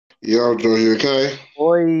Yo, Joe, you okay?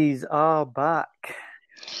 Boys are back.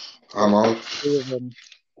 I know. Three of them.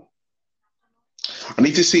 I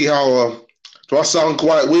need to see how. Do I sound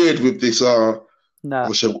quite weird with this? No,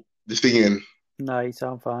 This thing in. no, you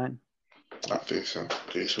sound fine. I think so.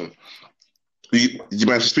 Decent. Did you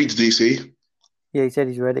manage to speak to DC? Yeah, he said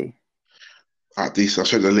he's ready. DC, I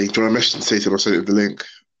sent the link. Do you want to message and say to him I sent him the link?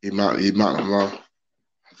 He might not know.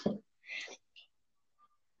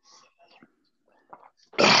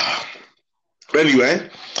 Anyway,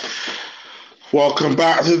 welcome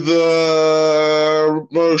back to the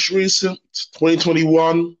most recent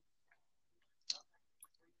 2021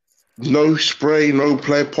 No Spray, No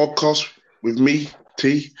Play podcast with me,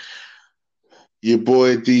 T. Your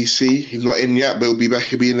boy DC. He's not in yet, but he'll be back.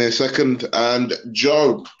 He'll be in there a second. And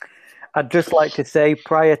Joe. I'd just like to say,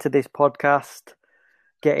 prior to this podcast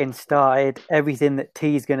getting started, everything that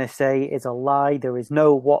T's going to say is a lie. There is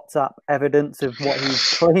no WhatsApp evidence of what he's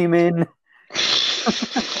claiming.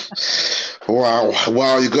 Wow,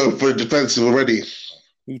 you're going for the defensive already.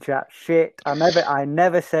 He chats shit. I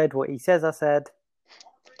never said what he says I said.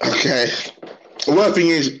 Okay. The one thing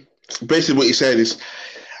is, basically what he said is,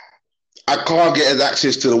 I can't get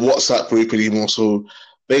access to the WhatsApp group anymore. So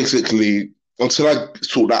basically, until I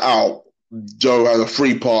sort that out, Joe has a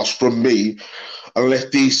free pass from me, unless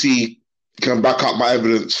DC can back up my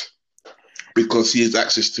evidence because he has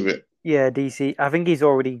access to it. Yeah, DC. I think he's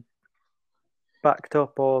already backed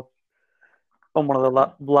up, or on one of the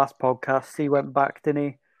last podcasts, he went back, didn't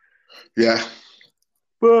he? Yeah.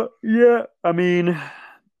 But yeah, I mean,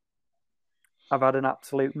 I've had an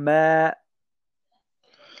absolute mare.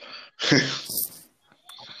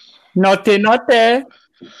 Naughty.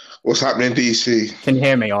 What's happening, DC? Can you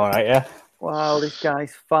hear me all right, yeah? Wow, this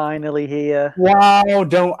guy's finally here. Wow,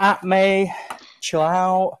 don't at me. Chill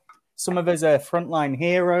out. Some of us are frontline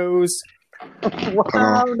heroes.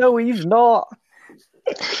 Wow, no, he's not.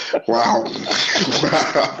 Wow.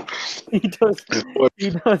 He does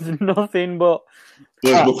nothing but...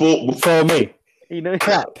 Before me.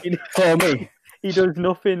 For me. He does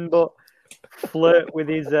nothing but flirt with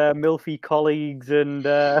his milfy colleagues, and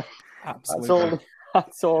Absolutely.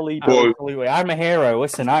 that's all he does. Absolutely. I'm a hero.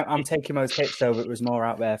 Listen, I'm taking those hits, though, but there's more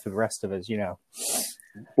out there for the rest of us, you know.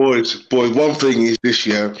 Boys, one thing is this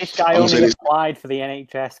year... This guy only applied for the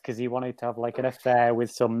NHS because he wanted to have like an affair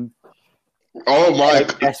with some... Oh my!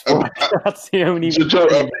 That's the only. A bit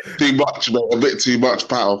too much, mate. A bit too much,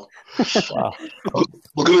 pal. Wow.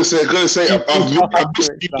 I'm gonna say, I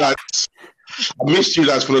missed you lads. I missed you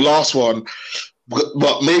lads for the last one,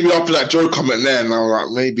 but maybe after that Joe comment there, and I'm like,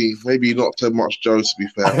 maybe not so much Joe, to be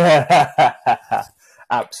fair.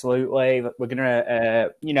 Absolutely. We're gonna,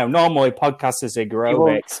 normally podcasts as they grow,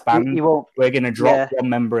 they expand. We're gonna drop one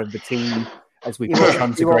member of the team as we push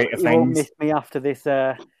on to greater things. You won't miss me after this.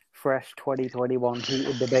 Fresh 2021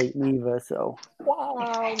 heated debate neither, so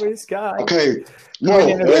wow, this guy. Okay,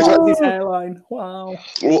 his hairline. Wow.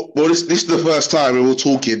 Well, this is the first time we're all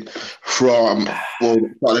talking from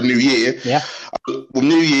the new year. Yeah. Well,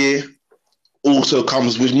 new year also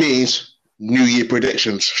comes with means New Year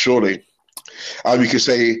predictions, surely. And we can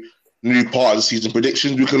say new part of the season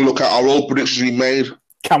predictions. We can look at our old predictions we made.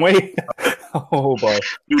 Can we? Oh boy.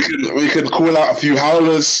 We can call out a few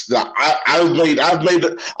howlers that I've made. I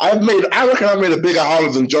reckon I've made a bigger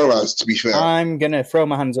howler than Joe has, to be fair. I'm gonna throw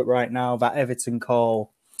my hands up right now. That Everton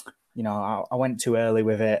call, I went too early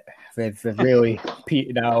with it. They've really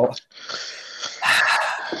petered out.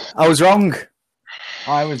 I was wrong.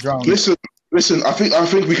 Listen. I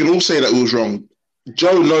think we can all say that it was wrong.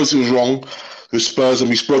 Joe knows it was wrong with Spurs,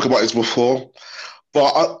 and we spoke about this before.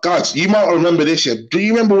 But guys, you might remember this year. Do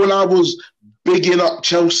you remember when I was bigging up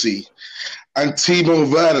Chelsea and Timo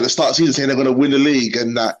Werner at the start of the season saying they're going to win the league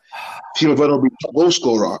and that Timo Werner will be top goal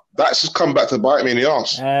scorer? That's just come back to bite me in the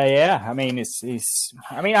arse. Yeah, I mean, I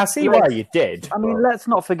see why you did. I mean, let's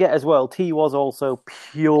not forget as well, T was also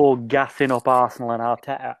pure gassing up Arsenal and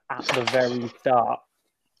Arteta at the very start.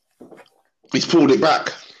 He's pulled it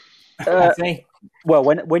back. Well,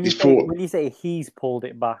 when you say he's pulled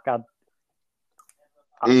it back,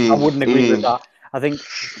 I wouldn't agree with that. I think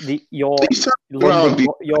your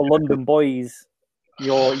London boys,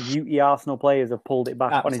 your UT Arsenal players have pulled it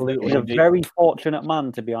back. Absolutely. He's a very fortunate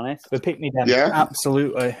man, to be honest. The pick me down. Yeah,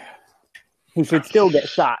 absolutely. He should still get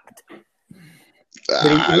sacked.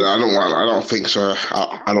 I don't think so.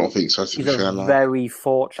 I don't think so. He's a very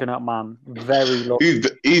fortunate man. Very lucky.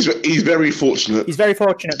 He's very fortunate. He's very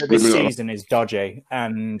fortunate that this season is dodgy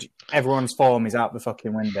and everyone's form is out the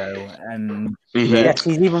fucking window. And yes,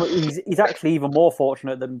 he's actually even more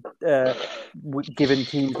fortunate than given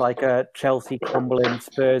teams like Chelsea crumbling,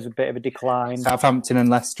 Spurs a bit of a decline, Southampton and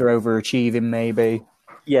Leicester overachieving maybe.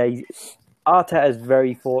 Yeah, Arteta's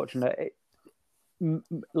very fortunate.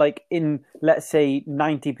 Like in, let's say,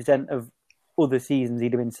 90% of other seasons,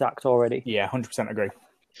 he'd have been sacked already. Yeah, 100% agree.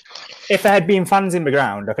 If there had been fans in the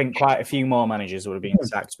ground, I think quite a few more managers would have been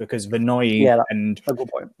sacked because the noise and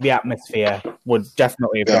the atmosphere would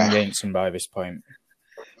definitely have gone against him by this point.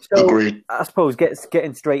 So, agreed. I suppose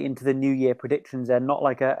getting straight into the New Year predictions, then, not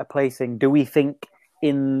like a placing. Do we think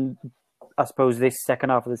in, I suppose, this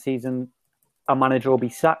second half of the season, a manager will be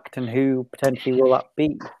sacked, and who potentially will that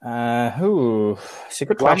be? It's a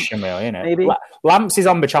good question, really, isn't it? Maybe. Lamps is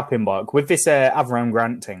on the chopping block. With this Avram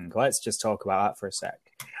Grant thing, let's just talk about that for a sec.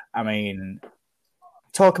 I mean,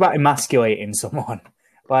 talk about emasculating someone.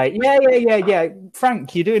 Like, yeah,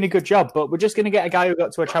 Frank, you're doing a good job, but we're just going to get a guy who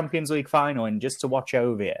got to a Champions League final in just to watch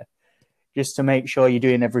over you, just to make sure you're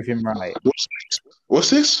doing everything right.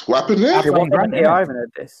 What's this? What happened there? Avram Grant, I haven't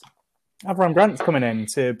heard this. Avram Grant's coming in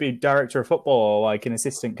to be director of football or like an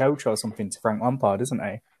assistant coach or something to Frank Lampard, isn't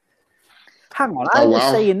he? Hang on, I was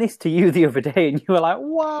saying this to you the other day and you were like,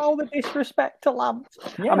 wow, the disrespect to Lamps.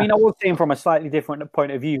 Yeah. I mean, I was saying from a slightly different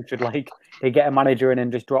point of view, should they get a manager in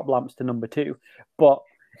and just drop Lamps to number 2. But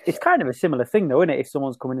it's kind of a similar thing though, isn't it, if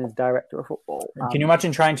someone's coming in as director of football. Can you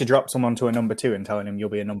imagine trying to drop someone to a number 2 and telling him you'll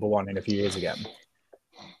be a number 1 in a few years again?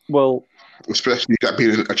 Well, especially that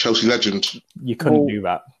being a Chelsea legend. You couldn't do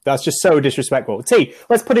that. That's just so disrespectful. T,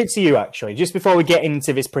 let's put it to you, actually, just before we get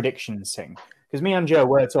into this predictions thing, because me and Joe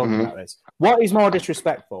were talking about this. What is more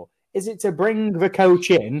disrespectful? Is it to bring the coach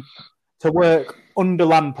in to work under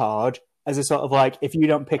Lampard as a sort of like, if you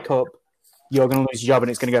don't pick up, you're going to lose your job and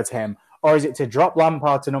it's going to go to him? Or is it to drop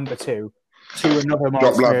Lampard to number 2 to another more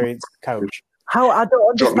experienced coach? I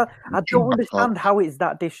don't understand how it's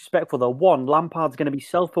that disrespectful, though. One, Lampard's going to be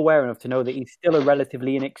self-aware enough to know that he's still a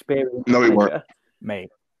relatively inexperienced manager. He won't. Mate.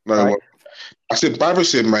 No, he won't. That's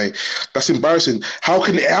embarrassing, mate. That's embarrassing. How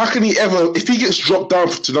can he ever, if he gets dropped down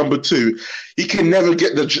to number 2, he can never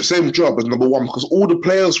get the same job as number 1 because all the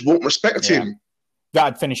players won't respect him.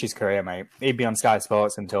 That'd finish his career, mate. He'd be on Sky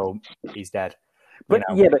Sports until he's dead. But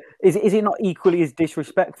but is it not equally as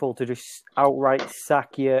disrespectful to just outright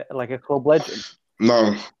sack you like a club legend?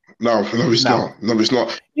 No, it's not. No, it's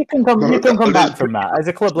not. You can come back from that. As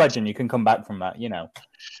a club legend, you can come back from that,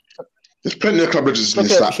 There's plenty of club legends in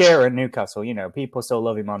this. Look at Shearer at Newcastle, people still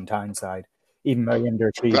love him on Tyneside, even though he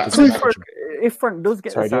underachieved. If Frank does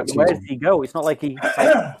get the sack, where does he go? It's not like he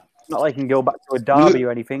can go back to a derby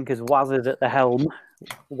or anything because Waz is at the helm.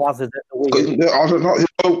 Waz is at the wing. I don't know.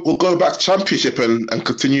 We'll go back to Championship and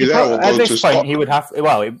continue there. At this point, he would have.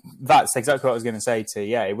 That's exactly what I was going to say.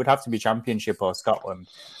 It would have to be Championship or Scotland.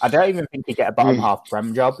 I don't even think he'd get a bottom half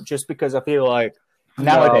Prem job, just because I feel like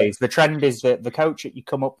nowadays the trend is that the coach that you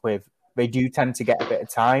come up with, they do tend to get a bit of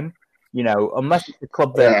time. Unless it's a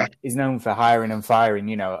club that is known for hiring and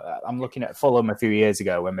firing. I'm looking at Fulham a few years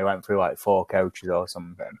ago when they went through like 4 coaches or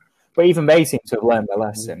something. But even they seem to have learned their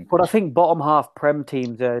lesson. But I think bottom half Prem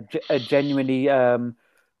teams are genuinely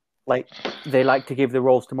they like to give the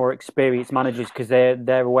roles to more experienced managers because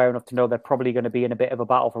they're aware enough to know they're probably going to be in a bit of a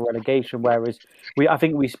battle for relegation. Whereas I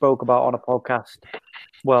think we spoke about on a podcast.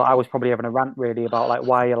 Well, I was probably having a rant really about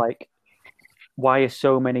why are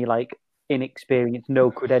so many inexperienced,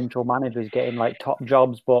 no credential managers getting top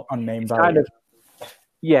jobs, but unnamed value.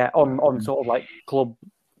 On sort of club.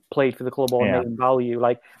 Played for the club or name value,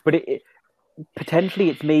 but it potentially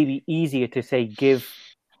it's maybe easier to say give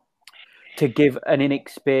an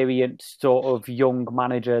inexperienced sort of young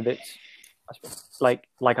manager that's like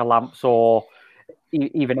a Lamps or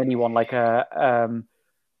even anyone like a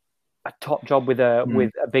top job with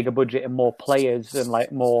a bigger budget and more players and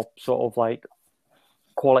more sort of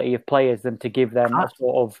quality of players than to give them a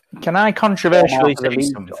sort of... Can I controversially say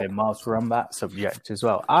something whilst we're on that subject as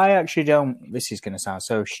well? I actually don't... This is going to sound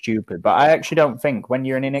so stupid, but I actually don't think when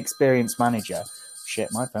you're an inexperienced manager... Shit,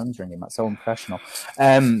 my phone's ringing. That's so unprofessional.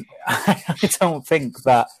 I don't think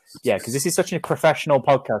that... Yeah, because this is such a professional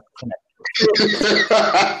podcast.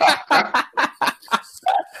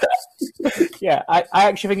 Yeah, I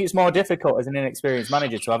actually think it's more difficult as an inexperienced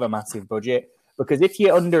manager to have a massive budget because if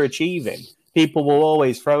you're underachieving... People will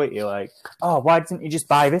always throw at you like, oh, why didn't you just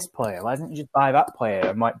buy this player? Why didn't you just buy that player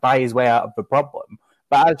and buy his way out of the problem?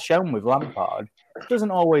 But as shown with Lampard, it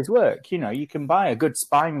doesn't always work. You can buy a good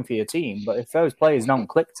spine for your team, but if those players don't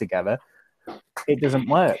click together, it doesn't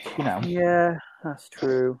work. Yeah, that's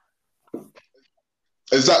true.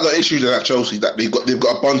 Is that the issue then at Chelsea, that they've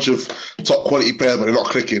got a bunch of top quality players but they're not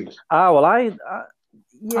clicking? Well, I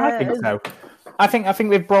think so. I think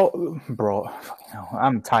they've brought.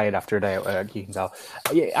 I'm tired after a day at work. You can tell.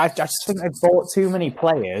 I just think they've brought too many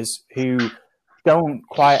players who don't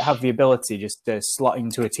quite have the ability just to slot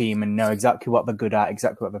into a team and know exactly what they're good at,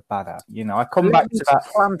 exactly what they're bad at. I come back to that.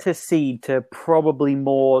 Plant a seed to probably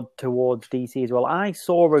more towards DC as well. I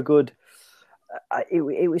saw a good.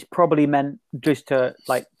 It was probably meant just to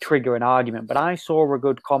like trigger an argument, but I saw a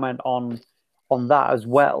good comment on that as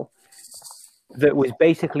well. That was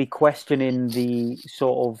basically questioning the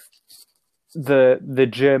sort of the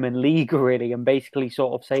German league really, and basically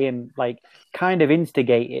sort of saying like kind of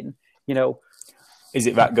instigating, is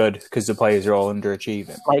it that good because the players are all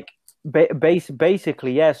underachieving? Like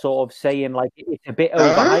basically, yeah, sort of saying like it's a bit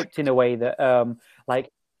overhyped in a way that like.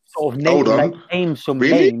 Sort of name some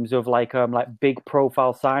names of like big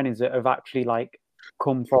profile signings that have actually like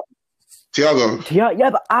come from Thiago.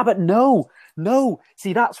 Yeah, but no.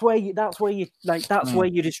 See, that's where you're just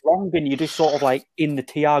wrong, and you're just sort of like in the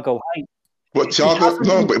Thiago hype. But Thiago,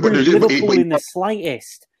 no, but Liverpool in the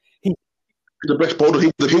slightest. The best bowler.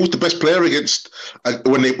 He was the best player against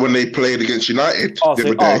when they played against United.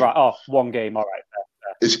 One game, all right.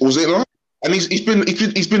 Was it not? And he's been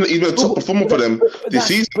a top performer for them this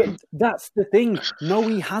season. But that's the thing. No,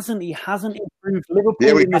 he hasn't. He hasn't improved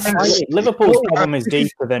Liverpool. Liverpool's problem is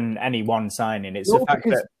deeper than any one signing. It's the fact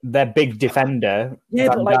that their big defender Van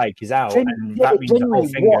Dijk is out, and that means the whole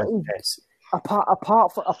thing goes this.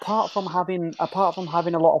 Apart from having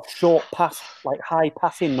a lot of short pass, like high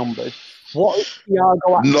passing numbers, what is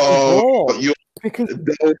Thiago actually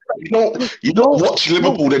brought? You don't watch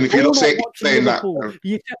Liverpool then if you're not saying that.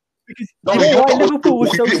 Why Liverpool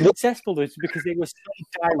was so successful is because they were so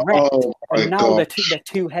direct, and now they're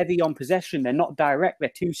too heavy on possession. They're not direct. They're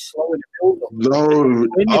too slow in the build-up.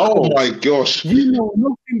 Oh my gosh! You know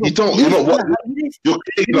nothing. You're not what you're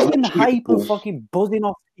the hype of fucking buzzing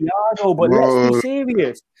off Thiago, but let's be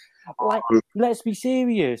serious. Let's be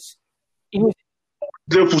serious.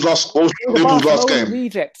 Liverpool's last game.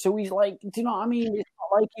 Reject. So he's like, do you know what I mean? It's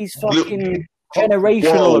not like he's fucking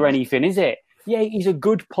generational or anything, is it? Yeah, he's a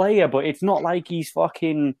good player, but it's not like he's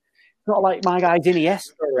fucking. It's not like my guy's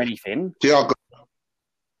Iniesta or anything. Thiago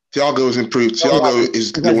has improved. Thiago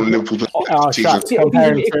is the one Liverpool.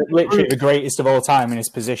 Comparing to literally the greatest of all time in his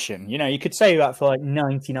position. You could say that for like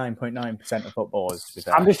 99.9% of footballers.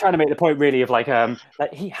 I'm just trying to make the point, really, of like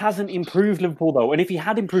he hasn't improved Liverpool though, and if he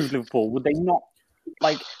had improved Liverpool, would they not?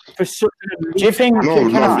 Like for such do you think?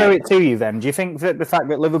 Can I throw it to you then? Do you think that the fact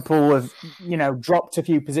that Liverpool have dropped a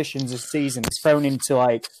few positions this season has thrown into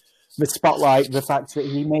like the spotlight the fact that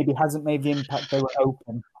he maybe hasn't made the impact they were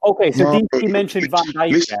hoping? Okay, so DC mentioned Van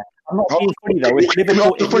Dijk there. I'm not being funny though. If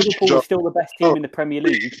Liverpool is still the best team in the Premier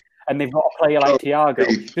League and they've got a player like Thiago,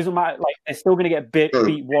 it doesn't matter. Like they're still going to get beat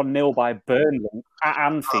 1-0 by Burnley at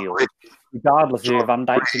Anfield, regardless of if Van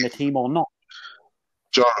Dijk's in the team or not.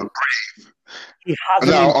 John, breathe.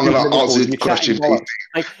 Now I'm going to answer the question.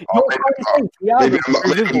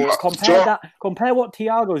 Compare what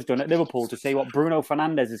Thiago's done at Liverpool to say what Bruno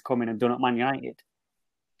Fernandes has come in and done at Man United.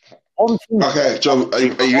 Okay, Joe,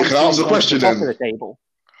 can I ask a question then?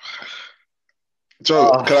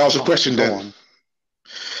 Joe, can I ask a question then?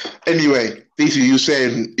 Anyway, DC,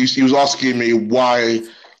 you was asking me why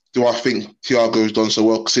do I think Thiago's done so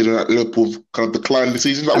well, considering that Liverpool kind of declined the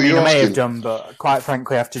season? I may have done, but quite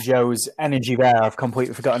frankly, after Joe's energy there, I've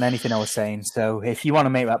completely forgotten anything I was saying. So if you want to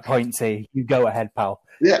make that point, you go ahead, pal.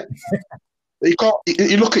 Yeah, you can't.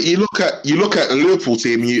 You look at the Liverpool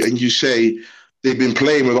team, and you say they've been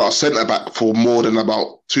playing without a centre back for more than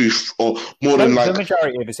about the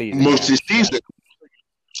majority of the season, most of the season.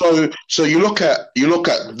 So you look at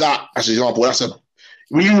that as an example.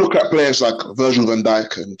 When you look at players like Virgil van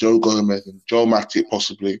Dijk and Joe Gomez and Joe Matip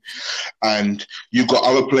possibly, and you've got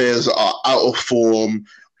other players that are out of form,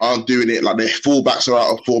 aren't doing it, like their fullbacks are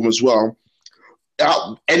out of form as well.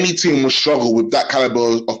 Any team will struggle with that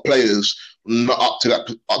caliber of players not up to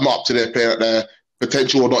their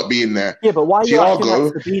potential or not being there. Yeah, but why are you acting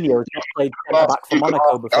like Fabinho has not played centre back for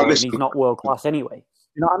Monaco before and he's not world class anyway?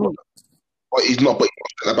 You know what I mean? But he's not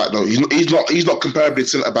centre back though. He's not comparably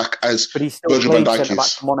centre back as Virgil van Dijk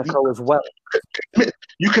is. For Monaco as well.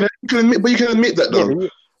 You can admit that though. Yeah,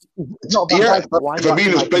 not Van Dijk, but why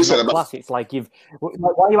Fabinho's played centre back. It's like why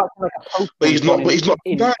are you acting like a post? But he's not. Van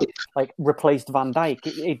Dijk. Like replaced Van Dijk.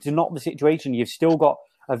 It's not the situation. You've still got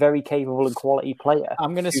a very capable and quality player.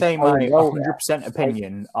 I'm going to say my 100%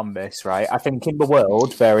 opinion on this, right? I think in the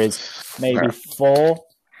world there is maybe 4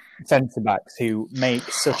 centre-backs who make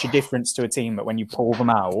such a difference to a team that when you pull them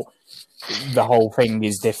out, the whole thing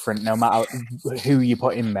is different no matter who you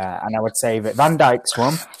put in there. And I would say that Van Dijk's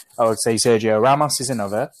one. I would say Sergio Ramos is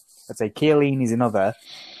another. I'd say Chiellini is another.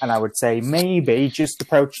 And I would say maybe, just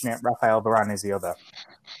approaching it, Rafael Varane is the other.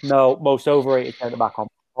 No, most overrated centre-back on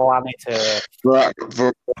planet Earth.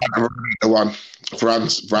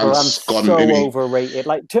 Varane's gone. So overrated.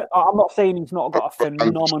 I'm not saying he's not got a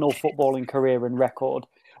phenomenal footballing career and record,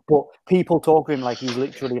 but people talk to him like he's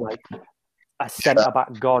literally like a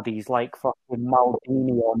centre-back god. He's like fucking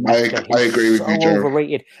Maldini or Messi. I agree with you, Joe.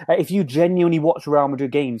 Overrated. If you genuinely watch Real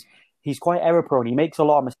Madrid games, he's quite error-prone. He makes a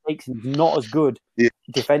lot of mistakes and he's not as good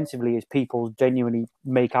defensively as people genuinely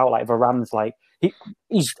make out. Like Varane's like...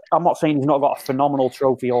 I'm not saying he's not got a phenomenal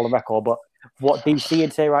trophy or a record, but what DC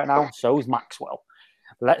would say right now, so is Maxwell.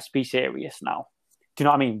 Let's be serious now. Do you know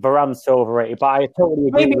what I mean? Varane's so overrated, but I totally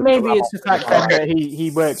agree. Maybe it's the fact that he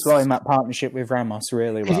works well in that partnership with Ramos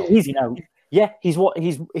really well. He's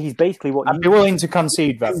basically what I'd be willing to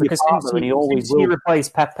concede that because since he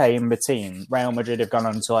replaced Pepe in the team, Real Madrid have gone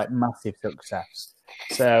on to like massive success.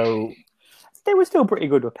 So they were still pretty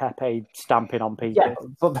good with Pepe stamping on people.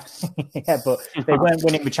 But they weren't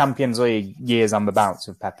winning the Champions League years on the bounce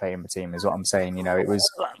with Pepe in the team, is what I'm saying. You know, it was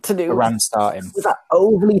Varane starting. Was that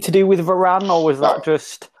overly to do with Varane, or was that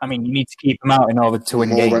just... I mean, you need to keep him out in order to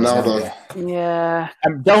win games. Ronaldo. Yeah.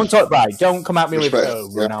 Don't come at me with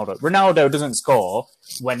Ronaldo. Ronaldo doesn't score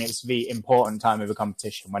when it's the important time of the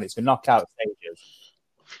competition, when it's the knockout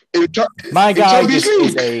stages. My guy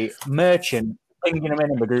is a merchant. Thinking him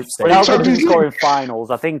in the group stage. Ronaldo score in finals.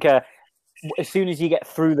 I think as soon as you get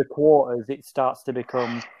through the quarters, it starts to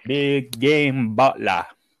become big game Butler.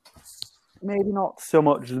 Maybe not so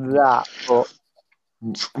much that, but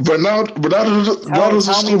Ronaldo's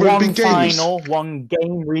a scorer in big games. One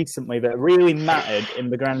game recently that really mattered in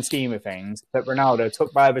the grand scheme of things that Ronaldo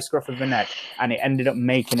took by the scruff of the neck, and it ended up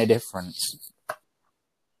making a difference.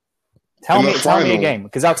 Tell me a game,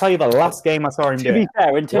 because I'll tell you the last game I saw him do. To be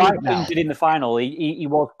fair, until he injured in the final, he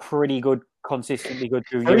was pretty good, consistently good.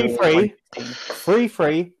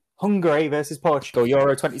 3-3, Hungary versus Portugal,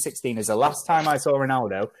 Euro 2016 is the last time I saw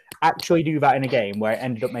Ronaldo actually do that in a game where it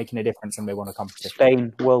ended up making a difference and they won a competition.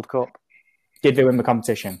 Spain World Cup. Did they win the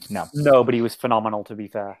competition? No. No, but he was phenomenal, to be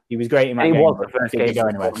fair. He was great in that game. He was the first game. Go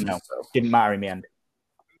anywhere. No, didn't matter in the end.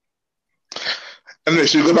 Anyway,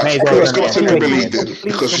 so go back to Premier League then.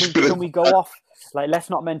 Can we go off? Like,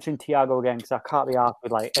 let's not mention Thiago again because I can't be asked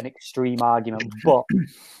with like an extreme argument. But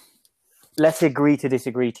let's agree to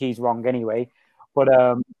disagree. He's wrong anyway. But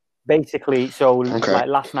basically, like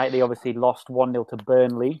last night they obviously lost 1-0 to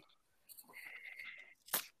Burnley.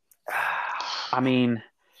 I mean,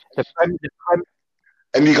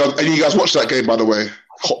 and you guys watched that game, by the way.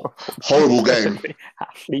 Horrible game.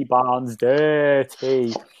 Ashley Barnes,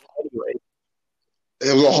 dirty. Anyway.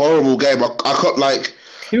 It was a horrible game. I cut like...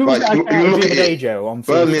 Who was that guy the other day, Joe, on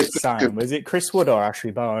first time? Was it Chris Wood or Ashley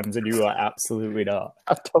Barnes? And you were like, absolutely not.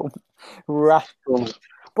 I don't... Rascal.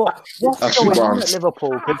 But what's Ashley going on Barnes. at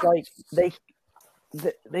Liverpool? Because, like,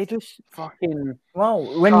 they just fucking...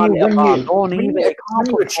 Well, when you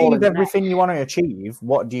achieve everything you want to achieve,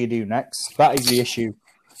 what do you do next? That is the issue. Do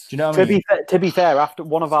you know what I mean? To be fair, after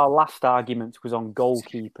one of our last arguments was on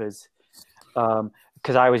goalkeepers,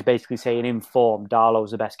 because I was basically saying in form, Darlow's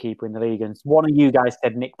the best keeper in the league. And one of you guys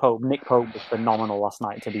said Nick Pope. Nick Pope was phenomenal last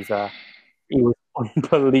night, to be fair. He was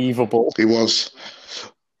unbelievable. He was.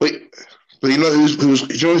 But you know who's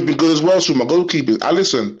been good as well? So my goalkeeper,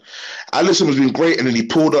 Alisson. Alisson has been great, and then he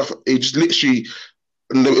pulled off. It just literally,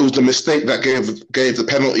 it was the mistake that gave the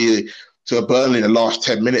penalty to Burnley in the last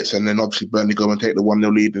 10 minutes, and then obviously Burnley go and take the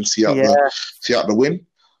 1-0 lead and see out the win.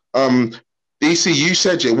 DC, you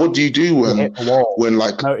said, what do you do when they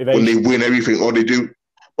win everything, or they do?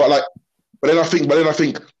 But then I think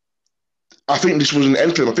this was an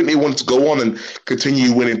entry. I think they wanted to go on and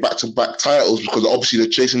continue winning back-to-back titles because obviously they're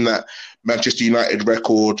chasing that Manchester United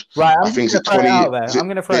record. Right, I think it's 20. I'm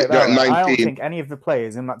going to throw it out there. I don't think any of the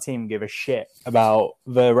players in that team give a shit about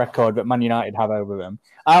the record that Man United have over them.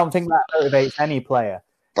 I don't think that motivates any player.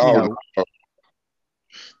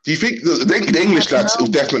 Do you think the English lads will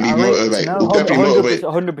definitely motivate?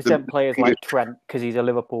 100% players like Trent because he's a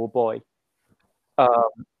Liverpool boy.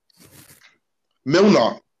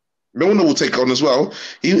 Milner will take on as well.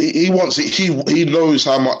 He wants it. He knows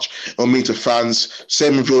how much it'll mean to fans.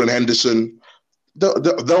 Same with Jordan Henderson.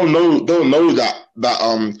 They'll know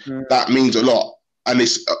that means a lot. and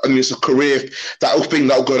it's a career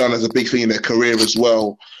that'll go down as a big thing in their career as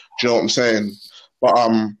well. Do you know what I'm saying? But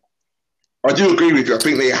I do agree with you. I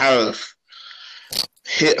think they have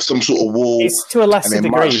hit some sort of wall. It's to a lesser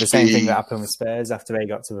degree the same thing that happened with Spurs after they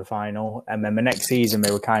got to the final, and then the next season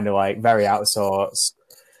they were kind of like very out of sorts,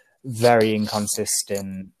 very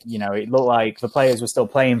inconsistent. You know, it looked like the players were still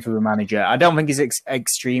playing for the manager. I don't think it's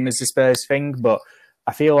extreme as the Spurs thing, but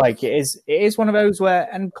I feel like it is one of those where,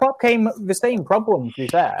 and Klopp came the same problem, to be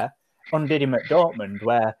fair, undid him at Dortmund,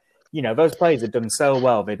 where, you know, those players had done so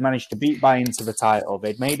well. They'd managed to beat Bayern to the title.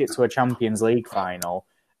 They'd made it to a Champions League final.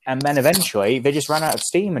 And then eventually they just ran out of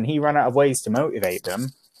steam, and he ran out of ways to motivate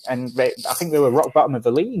them. And I think they were rock bottom of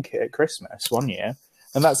the league at Christmas one year.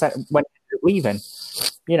 And that's when he was leaving,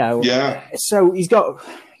 you know. Yeah. So he's got,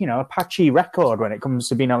 you know, a patchy record when it comes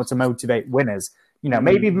to being able to motivate winners. You know,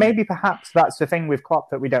 maybe perhaps that's the thing with Klopp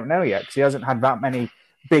that we don't know yet, because he hasn't had that many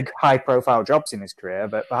big high-profile jobs in his career,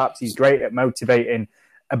 but perhaps he's great at motivating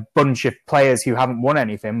a bunch of players who haven't won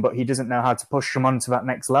anything, but he doesn't know how to push them on to that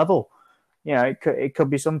next level. You know, it could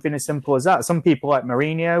be something as simple as that. Some people like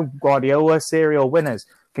Mourinho, Guardiola, serial winners,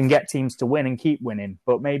 can get teams to win and keep winning,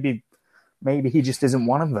 but maybe he just isn't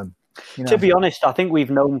one of them. You know? To be honest, I think we've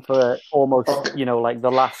known for almost, you know, like the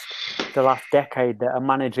last decade that a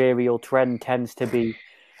managerial trend tends to be,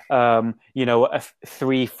 you know, a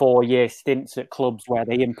 3-4 year stints at clubs where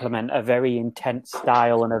they implement a very intense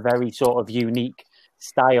style and a very sort of unique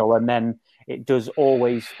style, and then it does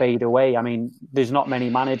always fade away. I mean, there's not many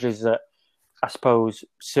managers that, I suppose,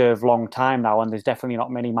 serve long time now, and there's definitely not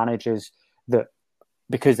many managers that,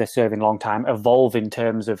 because they're serving long time, evolve in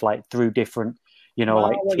terms of like through different, you know,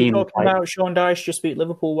 like teams. Talking about Sean Dyche just beat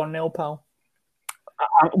Liverpool 1-0, pal.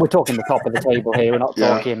 We're talking the top of the table here. We're not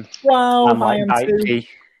talking. Wow,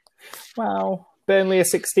 wow, Burnley are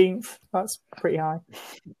 16th. That's pretty high.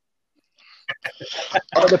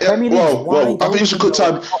 The Premier League, I think it's a good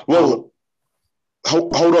time. Well,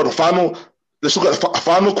 hold on. Let's look at the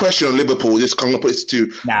final question on Liverpool. Just going to put it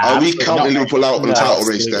to are we counting Liverpool out on the title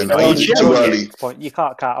race then? Are you too early? You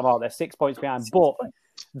can't count them out. They're 6 points behind, but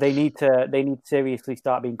they need to seriously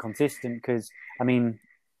start being consistent, because I mean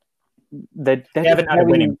they haven't had a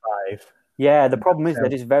winning 5. Yeah, the problem is they're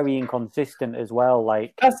just very inconsistent as well.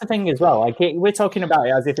 Like, that's the thing as well. Like, we're talking about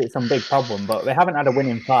it as if it's some big problem, but they haven't had a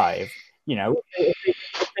winning 5. You know, if they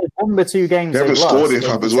won the 2 games, they haven't scored in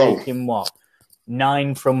 5 as well. In what?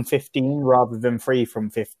 9 from 15 rather than 3 from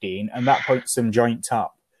 15, and that puts them joint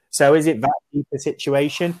top. So is it that deep a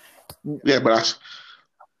situation? Yeah, but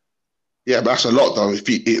that's a lot though. If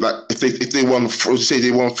they won, say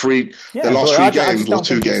they won 3, the last 3 games or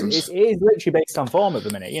 2 games. It is literally based on form at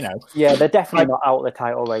the minute, you know. Yeah, they're definitely not out of the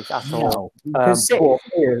title race at all. Because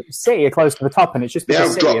City are close to the top, and it's just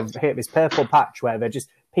because City have hit this purple patch where they're just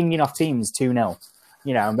pinging off teams 2-0.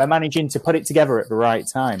 You know, they're managing to put it together at the right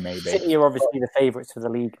time. Maybe City are obviously the favourites for the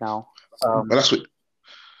league now. That's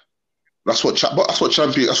what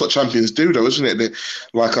champions do, though, isn't it?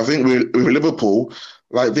 I think with Liverpool,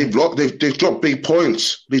 like they've dropped big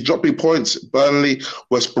points. They dropped big points. Burnley,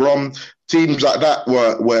 West Brom, teams like that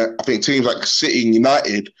where I think teams like City and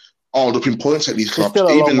United are dropping points at these clubs,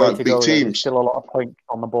 even like big teams. There's still a lot of points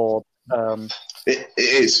on the board. It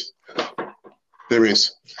is. There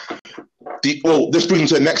is. This brings me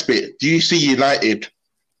to the next bit. Do you see United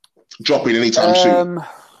dropping anytime soon?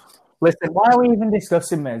 Listen, why are we even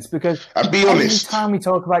discussing this? Because be honest, every time we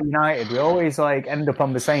talk about United, we always end up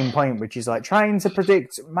on the same point, which is like trying to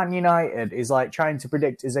predict Man United is like trying to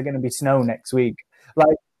predict, is there going to be snow next week?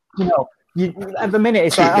 Like, you know, at the minute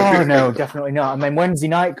it's like, oh no, definitely not. And then Wednesday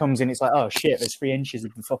night comes in, it's like, oh shit, there's 3 inches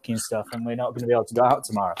of the fucking stuff, and we're not going to be able to go out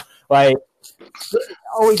tomorrow. Like,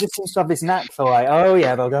 always just seems to have this knack for like, oh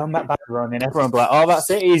yeah, they'll go back run, and everyone will be like, oh, that's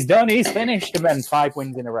it, he's done, he's finished, and then 5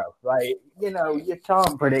 wins in a row. Like, you know, you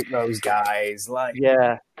can't predict those guys. Like,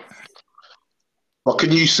 yeah. But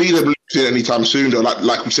can you see them losing anytime soon? Though,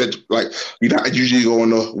 like we said, like United usually go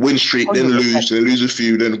on a win streak, 100%. Then lose a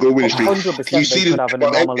few, then go win streak. 100%. Can you see them have an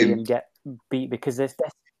anomaly and get beat, because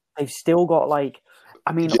they've still got like,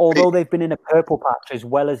 I mean, although they've been in a purple patch as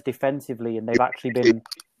well as defensively, and they've actually been.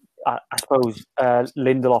 I suppose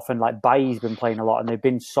Lindelof and like Bailly's been playing a lot, and they've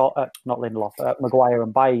been not Lindelof, Maguire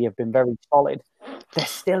and Bailly have been very solid. They're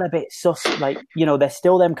still a bit sus, like, you know, they're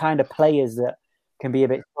still them kind of players that can be a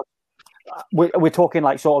bit. We're talking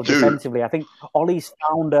like sort of defensively. I think Ollie's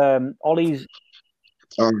found Ollie's.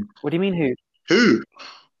 What do you mean who?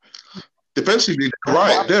 Defensively,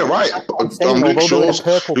 they're right. Although they're in a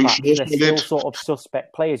purple patch, they're still sort of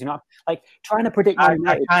suspect players. You know, like trying to predict. I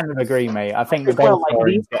kind of agree, mate. I think the goal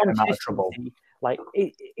scoring is getting out of trouble. Like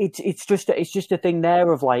it's just a thing there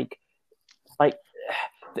of like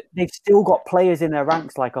they've still got players in their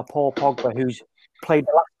ranks like a Paul Pogba who's played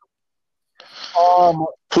the last. Paul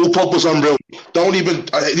Pogba's unreal. Don't even.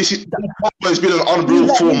 Pogba's been an unreal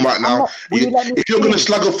form right now. If you're going to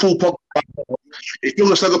slug a full Pogba,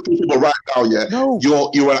 right now, yeah, no.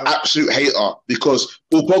 You're an absolute hater because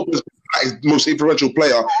Paul Pogba's his most influential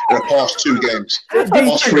player in the past 2 games.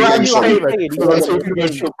 Past 3 games.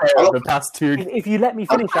 The past 2. If you let me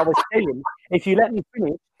finish, I was saying. If you let me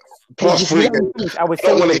finish, past 3 games. I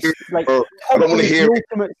don't want to hear. I don't want to hear.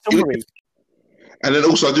 Summary. And then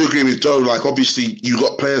also, I do agree with Joe. Like, obviously, you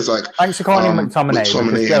got players like. Thanks for calling him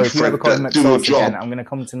McTominay. Joe, if you ever call him McTominay again, I'm going to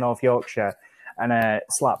come to North Yorkshire and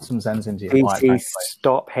slap some sense into you.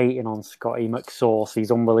 Stop hating on Scotty McSauce.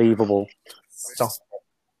 He's unbelievable. Stop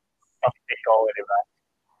calling him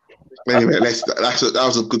that. Anyway, that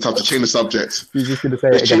was a good time to change the subject. You're just going to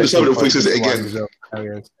say Let's change the subject before he says it again.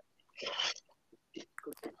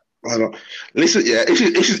 Listen, yeah,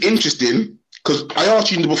 this is interesting because I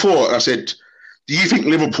asked you before and I said, do you think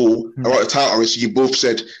Liverpool are at the title race? You both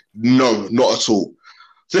said, no, not at all.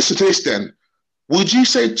 So listen to this then. Would you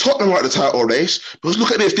say Tottenham are at the title race? Because look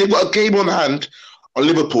at this, they've got a game on hand on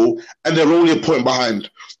Liverpool and they're only a point behind.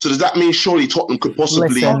 So does that mean surely Tottenham could possibly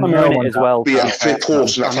be at 5th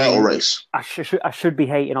horse in that title race? I should be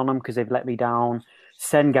hating on them because they've let me down.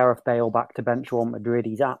 Send Gareth Bale back to bench Real Madrid.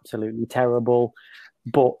 He's absolutely terrible.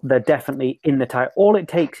 But they're definitely in the title. All it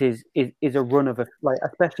takes is a run of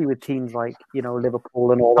especially with teams like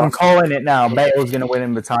Liverpool and all that. I'm calling it now. Bale's going to win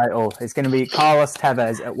him the title. It's going to be Carlos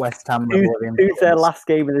Tevez at West Ham. Who's their last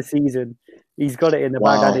game of the season? He's got it in the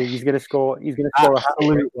bag. Hasn't he? He's going to score. He's going to score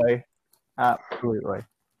absolutely.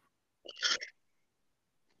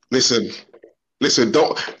 Listen.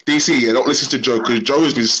 Don't listen to Joe because Joe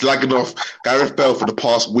has been slagging off Gareth Bale for the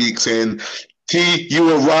past week, saying, T, you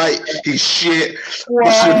were right. He's shit. Wow.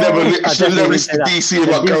 You should never listen to DC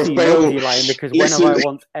about Gareth Bale. Because when have I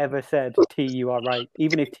once ever said, T, you are right?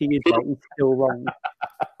 Even if T is right, he's still wrong.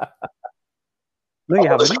 No, you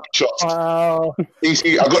haven't. Wow.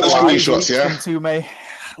 DC, I got the screenshots, yeah? To me.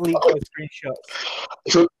 Leak those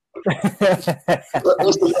screenshots.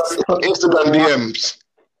 Instagram DMs.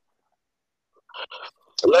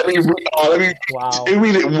 Let me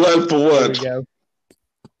read it word for word. Here we go.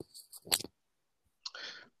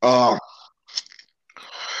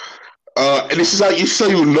 And this is how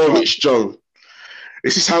you know it's Joe.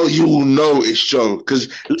 This is how you will know it's Joe. Because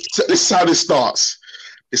this is how this starts.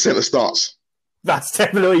 This sentence starts. That's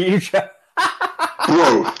definitely you, Joe.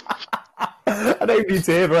 Bro. I don't need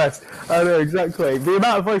to hear the rest. I know exactly. The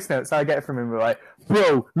amount of voice notes I get from him are like,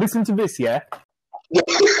 bro, listen to this, yeah? Do you know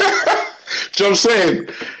what I'm saying?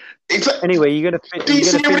 Anyway, you're going to...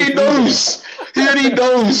 DC already knows. He already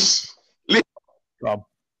knows. Rob.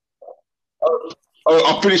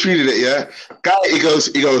 I'll finish reading it, yeah? Guy, he goes,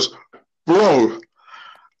 bro,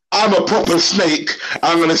 I'm a proper snake.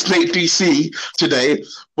 I'm going to snake DC today,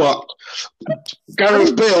 but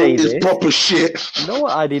Gareth Bale is proper shit. No,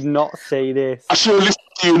 I did not say this. I should have listened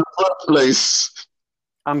to you in the first place.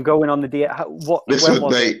 I'm going on the DM. Listen,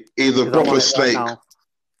 mate, he's a proper snake.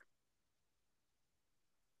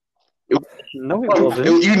 No, it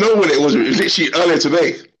wasn't. You know when it was. It was literally earlier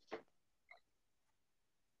today.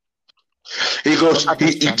 He goes,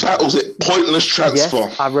 he titles it pointless transfer.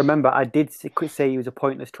 Yes, I remember I did say he was a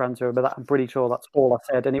pointless transfer, but I'm pretty sure that's all I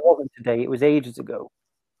said. And it wasn't today, it was ages ago.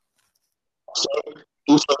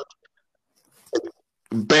 Also,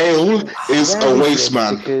 Bale is a waste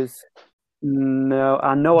man. Because, no,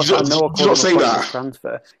 I know I called him a pointless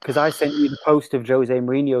transfer. Because I sent you the post of Jose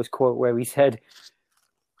Mourinho's quote where he said...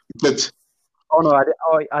 But,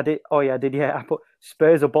 I did. Yeah, I put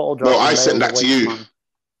Spurs a bottle drop. No, I sent that to you.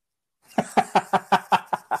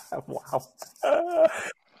 Wow.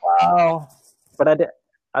 But I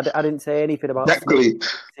didn't say anything about exactly.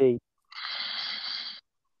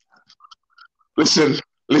 Listen.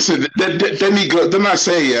 Then I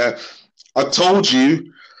say, yeah, I told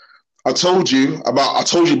you, but I said on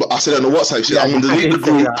the WhatsApp, I'm going to delete the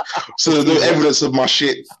group so there's no evidence of my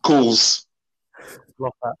shit calls.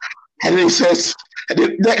 Love that. And then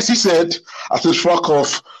next he said, I said, fuck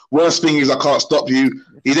off. Worst thing is I can't stop you.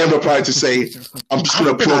 He then replied to say, I'm just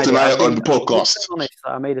going to put tonight on the podcast.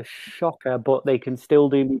 I made a shocker, but they can still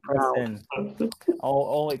do me proud.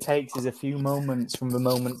 All it takes is a few moments from the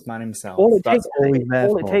moments man himself. All it takes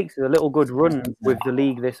is a little good run with the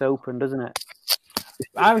league this open, doesn't it?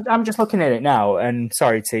 I'm just looking at it now, and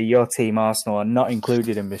sorry to your team, Arsenal, are not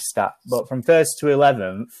included in this stat, but from 1st to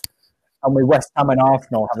 11th, only West Ham and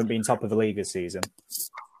Arsenal haven't been top of the league this season.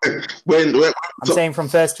 I'm saying from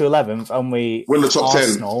 1st to 11th, only we're in the top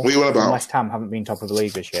Arsenal 10. What are you on about? And West Ham haven't been top of the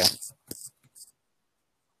league this year.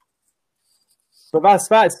 But that's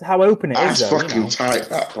how open it is. That's fucking tight.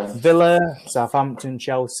 That one. Villa, Southampton,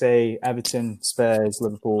 Chelsea, Everton, Spurs,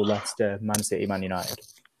 Liverpool, Leicester, Man City, Man United.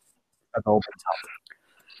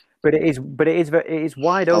 But it is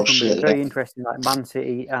wide open. But it's very interesting. Like Man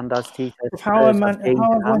City and as T said, how have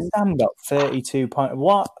West Ham got 32 points?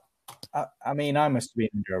 What? I mean, I must have been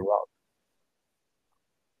under a rock.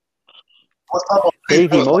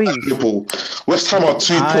 Davy Moyes. West Ham are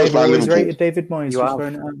 2 points by Liverpool. Rated David Moyes for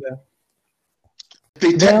throwing it out there.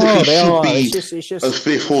 They technically should be it's just a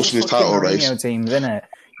fifth horse in his title race. Teams, isn't it?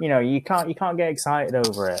 You know, you can't get excited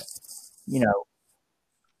over it. You know,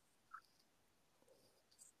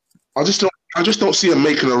 I just don't see him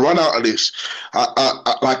making a run out of this.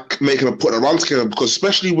 Like putting a run together, because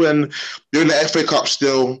especially when they're in the FA Cup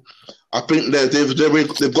still, I think they've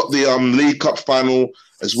got the League Cup final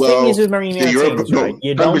as well. The thing is with Mourinho teams, right?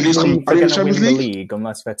 You don't believe they're going to win the league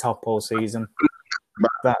unless they're top all season.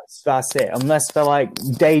 That's it. Unless they're like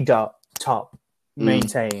top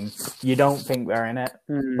maintain, you don't think they're in it.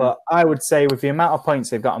 But I would say with the amount of points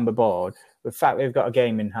they've got on the board, the fact they've got a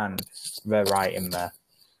game in hand, they're right in there.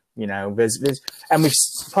 You know, there's and with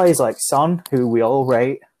players like Son, who we all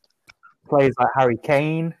rate, players like Harry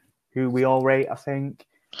Kane, who we all rate, I think.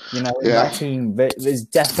 You know, in that team, there's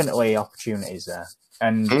definitely opportunities there.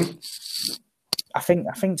 And I think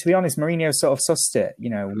to be honest, Mourinho sort of sussed it. You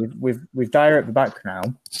know, with Dyer at the back now.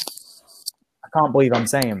 I can't believe I'm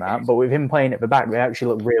saying that, but with him playing at the back, they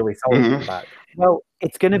actually look really solid at the back. Well,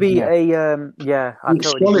 it's going to be it's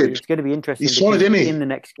going to be interesting. He's solid, isn't he? In the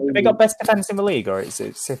next game, have they got best defense in the league, or is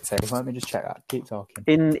it City? Let me just check that. Keep talking.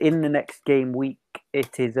 In the next game week,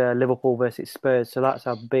 it is Liverpool versus Spurs, so that's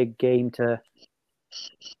a big game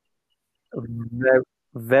very,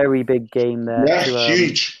 very big game there. Yeah,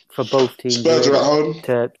 huge for both teams. Spurs are at home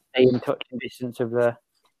to stay in touching distance of the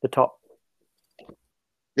top.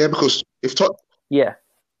 Yeah, because if Tottenham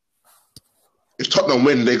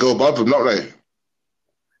win, they go above them, don't they?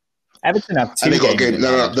 Everton have 2 and they got a game.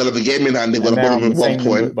 They'll have a game in hand. They've got a bottom with 1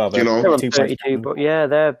 point. They're on 32, but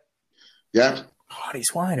they're. Yeah. God,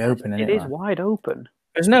 it's wide open. It is wide open.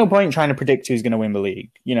 There's no point trying to predict who's going to win the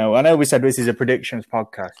league. You know, I know we said this is a predictions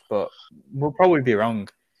podcast, but we'll probably be wrong.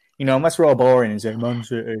 You know, unless we're all boring and say Man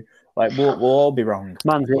City, like we'll all be wrong.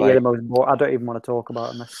 Man City are the most boring. I don't even want to talk about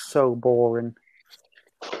them. They're so boring.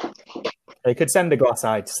 They could send the glass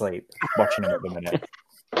eye to sleep watching them at the minute.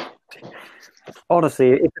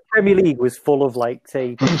 Honestly, if the Premier League was full of, like,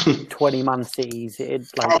 say, 20 Man Cities, it'd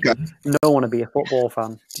no one would be a football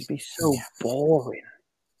fan. It'd be so boring.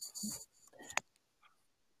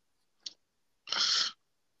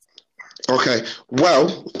 Okay,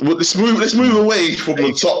 well, let's move away from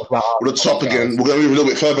the top again. We're going to move a little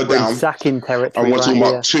bit further down. Sacking territory. And we're talking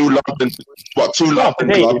about two London clubs.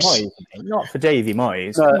 Moyes, not for Davy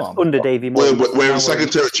Moyes. Under Davy Moyes. We're in second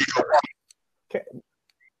territory. Okay.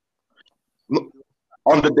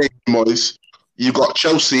 Under Davy Moyes, you got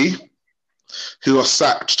Chelsea, who are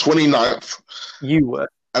sacked 29th. You were.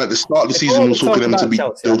 And at the start of the season, we were talking them to be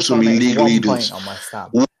league leaders.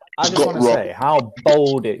 I just want to say how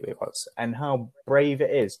bold it was and how brave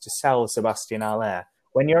it is to sell Sebastian Haller.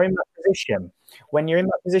 When you're in that position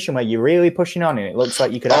where you're really pushing on and it looks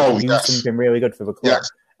like you could actually do something really good for the club,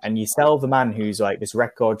 and you sell the man who's like this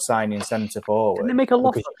record signing centre forward. Can they make a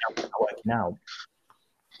loss? Working out.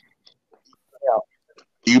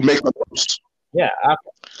 You make a loss. Yeah,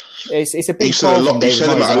 it's a big you said a lot. You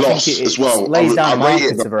said about a loss as well. Lays down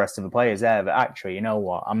markets to the rest of the players there. But actually, you know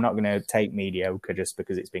what? I'm not going to take mediocre just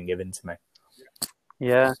because it's been given to me.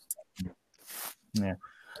 Yeah.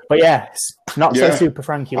 But not so super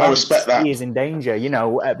Frankie Lampard. I respect that. He is in danger. You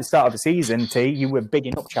know, at the start of the season, you were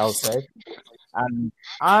bigging up Chelsea, and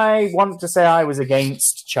I want to say I was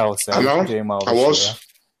against Chelsea doing well. I was. Year.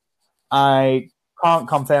 I can't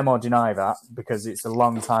confirm or deny that because it's a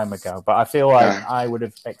long time ago, but I feel like I would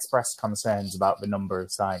have expressed concerns about the number of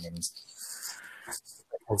signings.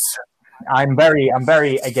 I'm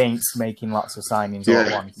very against making lots of signings all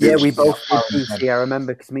at once. Yeah, we both did. I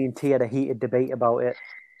remember because me and T had a heated debate about it.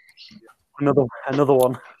 Another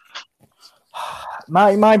one.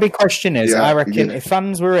 My big question is, I reckon if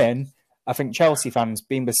fans were in, I think Chelsea fans,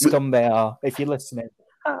 being the scum they are, if you're listening,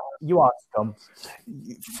 you are scum.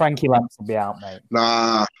 Frankie Lamps would be out, mate.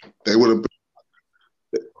 Nah, they would have.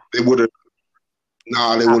 They would have.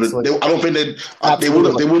 Nah, they wouldn't. I don't think they'd. They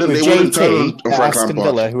wouldn't. They wouldn't. They wouldn't turn on Frank Aston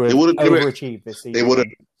Villa, who have overachieved this season. They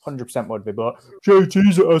wouldn't. 100% would be, but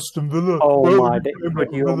JT's at Aston Villa. Oh my!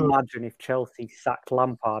 Could you imagine if Chelsea sacked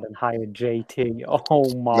Lampard and hired JT?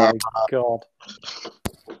 Oh my God!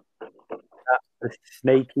 That's the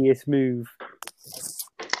snakiest move.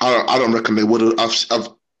 I don't reckon they would have.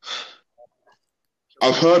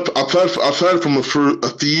 I've heard from a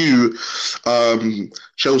few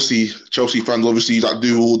Chelsea fans, obviously, that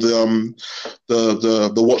do all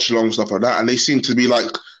the watch along and stuff like that, and they seem to be like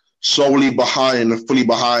fully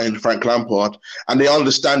behind Frank Lampard, and they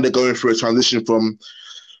understand they're going through a transition from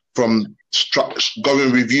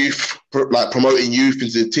going with youth, like promoting youth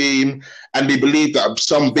into the team, and they believe that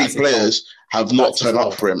some big players have not turned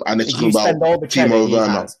up for him, and they're talking about Timo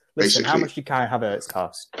Werner. Listen, how much do Kai Havertz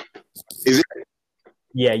cost? Is it?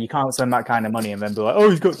 Yeah, you can't spend that kind of money and then be like, oh,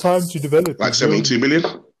 he's got time to develop. Like 72 million?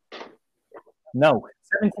 No.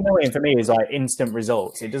 70 million for me is like instant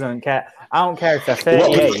results. It doesn't care. I don't care if they're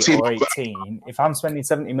 38 or 18. If I'm spending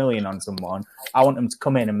 70 million on someone, I want them to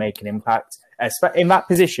come in and make an impact. In that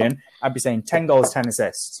position, I'd be saying 10 goals, 10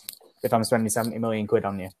 assists if I'm spending 70 million quid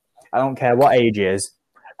on you. I don't care what age he is.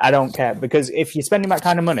 I don't care, because if you're spending that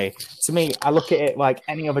kind of money, to me, I look at it like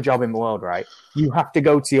any other job in the world, right? You have to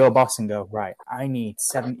go to your boss and go, right, I need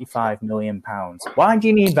 £75 million. Why do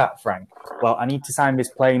you need that, Frank? Well, I need to sign this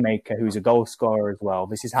playmaker who's a goal scorer as well.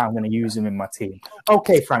 This is how I'm going to use him in my team.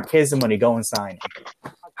 Okay, Frank, here's the money. Go and sign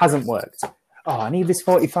him. Hasn't worked. Oh, I need this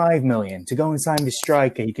 45 million to go and sign this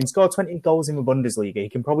striker. He can score 20 goals in the Bundesliga. He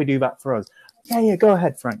can probably do that for us. Yeah, go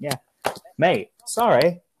ahead, Frank. Yeah. Mate,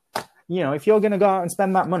 sorry. You know, if you're going to go out and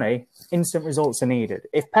spend that money, instant results are needed.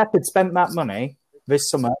 If Pep had spent that money this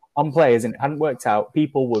summer on players and it hadn't worked out,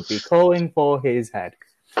 people would be calling for his head.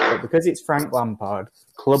 But because it's Frank Lampard,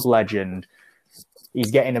 club legend,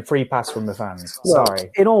 he's getting a free pass from the fans.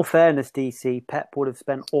 Sorry. In all fairness, DC, Pep would have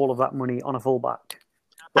spent all of that money on a fullback.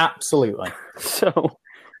 Absolutely. So,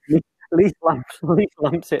 at least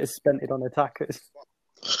Lampset has spent it on attackers.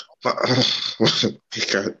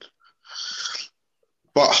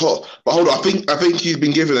 But hold on, I think he's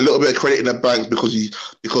been given a little bit of credit in the bank because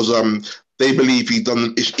they believe he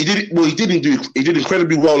did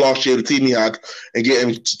incredibly well last year. The team he had, and get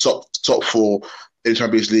him to top four in the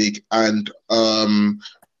Champions League and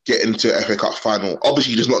get into the FA Cup final.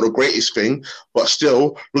 Obviously, just not the greatest thing, but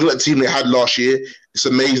still, looking at the team they had last year, it's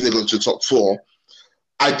amazing they got to the top four.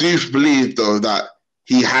 I do believe though that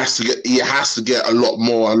he has to get a lot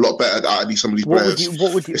better out of some of these players,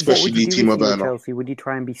 especially Timo Werner. Chelsea? Would you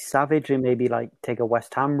try and be savage and maybe like take a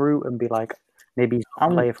West Ham route and be like, maybe he's a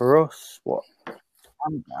player for us? What?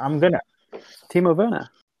 I'm gonna Timo Werner.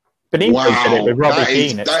 Benitez did it with Robbie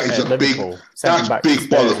Keane at Liverpool. That's big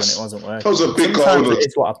bollocks. When it wasn't working. That was a big goal.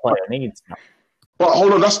 It's what a player needs. But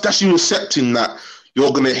hold on, that's you accepting that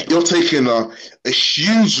you're taking a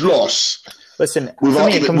huge loss. Listen,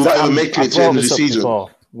 without even making it to the end of the season.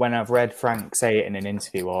 Before, when I've read Frank say it in an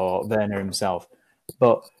interview or Werner himself,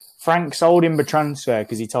 but Frank sold him the transfer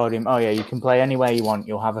because he told him, "Oh yeah, you can play anywhere you want.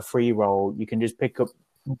 You'll have a free role. You can just pick up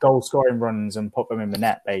goal scoring runs and put them in the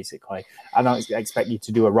net. Basically, I don't expect you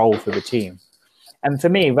to do a role for the team." And for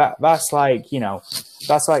me, that's like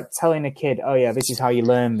that's like telling a kid, "Oh yeah, this is how you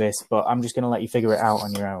learn this, but I'm just going to let you figure it out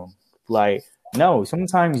on your own." Like, no,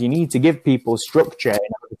 sometimes you need to give people structure in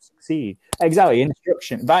order to succeed. Exactly,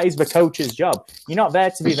 instruction. That is the coach's job. You're not there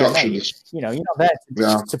to be their mate. You're not there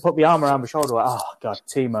to put the arm around the shoulder like, oh, God,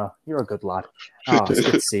 Timo, you're a good lad. Oh, it's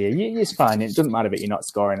good to see you. It's fine. It doesn't matter that you're not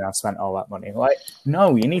scoring and I've spent all that money. Like,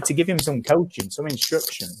 no, you need to give him some coaching, some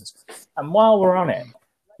instructions. And while we're on it,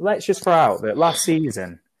 let's just throw out that last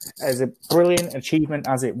season, as a brilliant achievement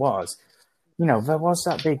as it was, there was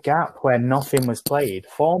that big gap where nothing was played.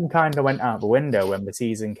 Form kind of went out the window when the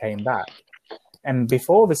season came back. And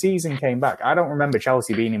before the season came back, I don't remember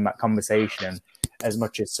Chelsea being in that conversation as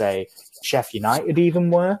much as, say, Sheffield United even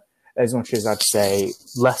were, as much as I'd say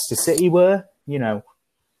Leicester City were.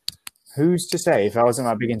 Who's to say, if I wasn't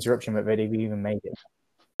that big interruption, that they'd even made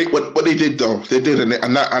it? What they did, though,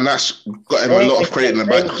 and that's got them a lot of credit in the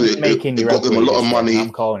bank because it got them a lot of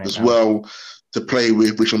money as well to play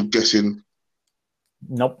with, which I'm guessing.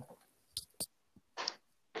 Nope.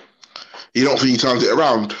 You don't think you turned it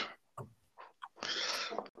around?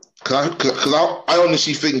 Because I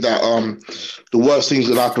honestly think that the worst things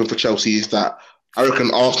that happen for Chelsea is that I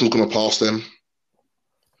reckon Arsenal's going to pass them.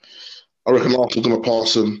 I reckon Arsenal's going to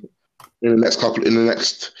pass them in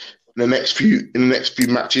the next few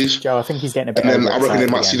matches. Joe, I think he's getting a bit. And then I reckon they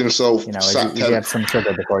might see themselves. He had some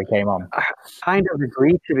sugar before he came on. I kind of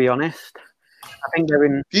agree, to be honest. I think they're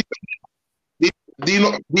in. Do you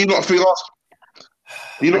not think Arsenal?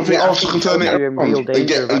 Do you not think Arsenal can turn it around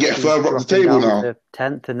and get further up the table now?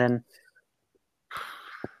 10th, and then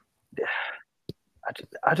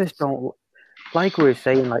I just don't like we were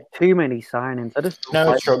saying, like too many signings. I just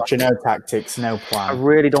no structure, no tactics, no plan. I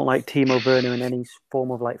really don't like Timo Werner in any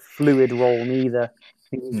form of like fluid role neither.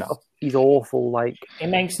 No, he's awful. Like, it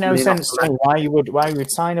makes no sense to me why you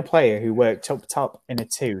would sign a player who worked up top in a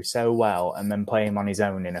 2 so well and then play him on his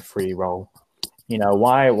own in a free role. You know,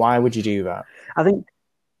 why would you do that? I think,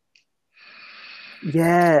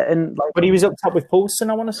 yeah, and like, but he was up top with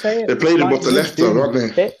Poulsen, I want to say. They played him off the left, though, aren't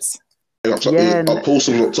they? Bits.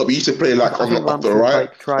 Poulsen was up top. He used to play like on the right.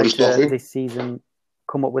 Like, tried to this season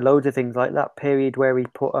come up with loads of things like that period where he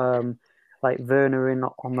put like Werner in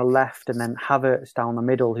on the left and then Havertz down the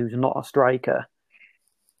middle, who's not a striker.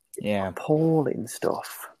 Yeah, appalling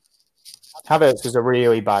stuff. Havertz was a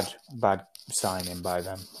really bad signing by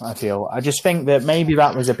them. I just think that maybe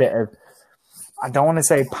that was a bit of, I don't want to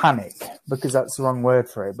say panic because that's the wrong word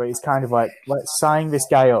for it, but it's kind of like, let's sign this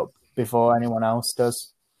guy up before anyone else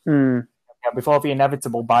does. Mm. Yeah, before the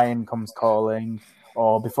inevitable Bayern comes calling,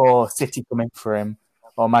 or before City come in for him,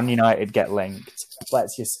 or Man United get linked.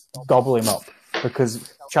 Let's just gobble him up,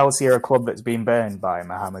 because Chelsea are a club that's been burned by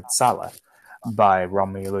Mohamed Salah, by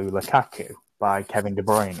Romelu Lukaku, by Kevin De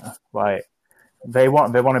Bruyne. Like, they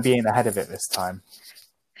want to be in the head of it this time.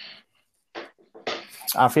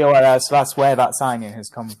 I feel like that's where that signing has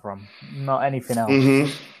come from, not anything else.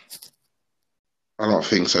 Mm-hmm. I don't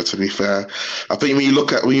think so. To be fair, I think when you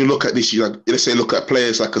look at this, let's say look at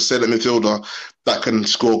players like a centre midfielder that can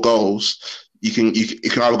score goals. You can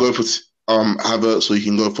either go for Havertz, or you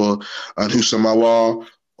can go for Houssem Aouar,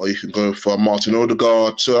 or you can go for Martin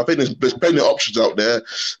Odegaard. So I think there's plenty of options out there.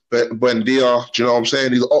 But Buendia, do you know what I'm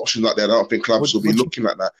saying? These are options out there. I don't think clubs will be looking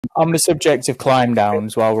at that. On the subject of climb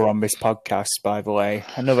downs, while we're on this podcast, by the way,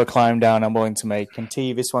 another climb down I'm willing to make. And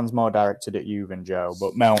T, this one's more directed at you than Joe,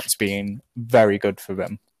 but Mount's been very good for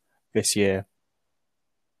them this year.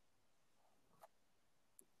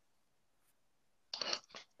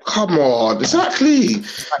 Come on, exactly.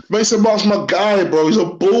 Mason Mount's my guy, bro. He's a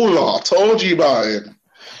baller. I told you about him.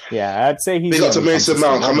 Yeah, I'd say he's... They got to Mason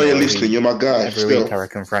Mount. I know you're listening. You're my guy. Every week I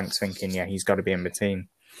reckon Frank's thinking, yeah, he's got to be in the team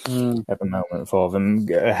at the moment for them,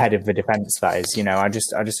 ahead of the defence, that is. You know, I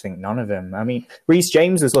just think none of them. I mean, Reece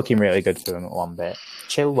James was looking really good for them at one bit.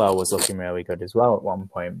 Chilwell was looking really good as well at one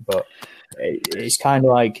point. But it's kind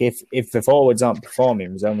of like if the forwards aren't performing,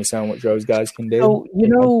 there's only so much those guys can do. So, you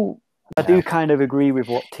know... I do kind of agree with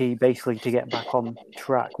what T, basically, to get back on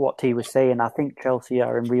track, what T was saying. I think Chelsea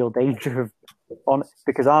are in real danger of,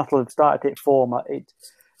 because Arsenal have started its form. The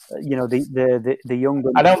young.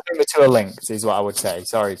 I don't think the two are linked, is what I would say.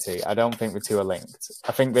 Sorry, T. I don't think the two are linked.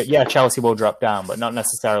 I think that, yeah, Chelsea will drop down, but not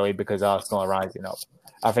necessarily because Arsenal are rising up.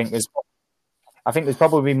 I think there's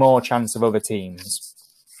probably more chance of other teams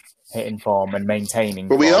hitting form and maintaining.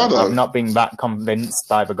 But we are, though. I've not been that convinced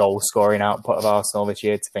by the goal scoring output of Arsenal this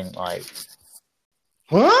year to think like.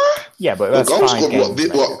 What? Yeah, but that's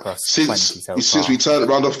since we turned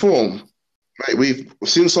around the form, mate.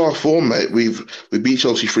 Since our form, mate. We beat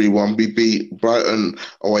Chelsea 3-1. We beat Brighton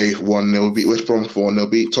away 1-0. We beat West Brom 4-0.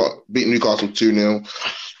 Beat Newcastle 2-0.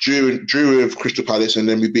 Drew with Crystal Palace, and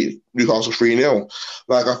then we beat Newcastle 3-0.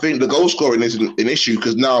 Like, I think the goal scoring isn't an issue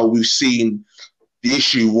because now we've seen. The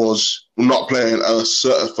issue was not playing a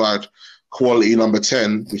certified quality number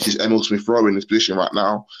 10, which is Emil Smith-Rowe in this position right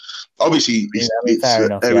now. Obviously, it's early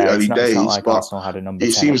days, like but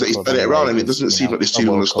it seems that he's done it around, and it doesn't seem like this team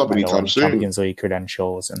will stop anytime soon. Champions League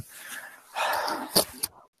credentials and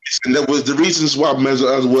there was the reasons why Mesut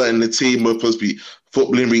Ozil weren't in the team were supposed to be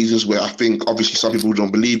footballing reasons. Where I think obviously some people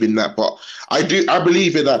don't believe in that, but I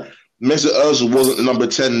believe in that Mesut Ozil wasn't the number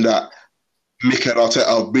 10 that Mikel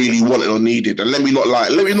Arteta really wanted or needed. And let me not lie.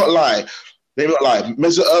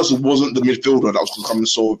 Mesut Ozil wasn't the midfielder that was going to come and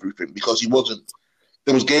solve everything because he wasn't.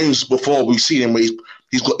 There was games before we've seen him where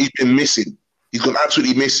he's been missing. He's gone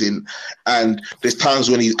absolutely missing. And there's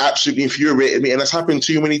times when he's absolutely infuriated me, and that's happened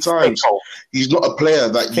too many times. He's not a player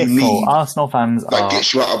that you need. Arsenal fans that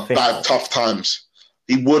gets you out of bad, tough times.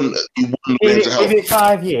 He wouldn't be able to help. Give it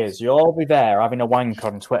 5 years, you'll all be there having a wank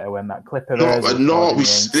on Twitter when that clip of we've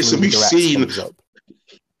seen. I've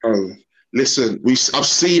seen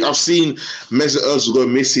Mesut Ozil go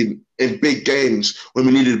missing in big games when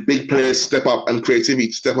we needed big players to step up and creativity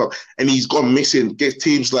to step up, and he's gone missing. Get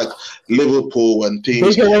teams like Liverpool and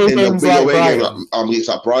teams in the big away game like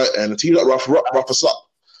Brighton and a team that rough us up.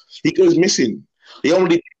 He goes missing. He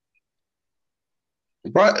only.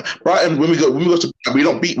 Brighton, when we go to, we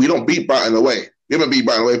don't beat Brighton away. We haven't beat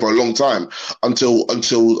Brighton away for a long time until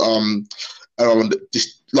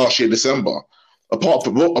this last year December. Apart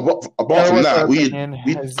from that, we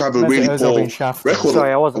have a really poor record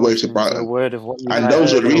away to Brighton. And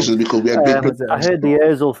those are the reasons because we had big. I heard the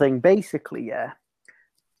Ozil thing. Basically, yeah.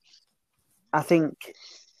 I think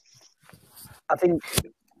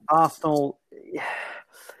Arsenal.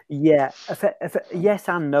 Yeah, yes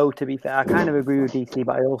and no, to be fair. I kind of agree with DC,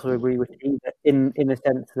 but I also agree with Steve in the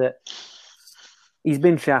sense that he's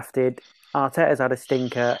been shafted. Arteta's had a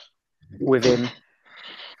stinker with him.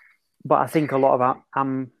 But I think a lot of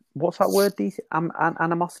what's that word, DC?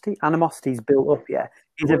 Animosity? Animosity's built up, yeah.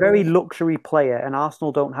 He's a very luxury player, and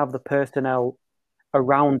Arsenal don't have the personnel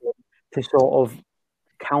around him to sort of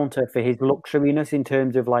counter for his luxuriness in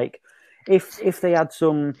terms of like, if they had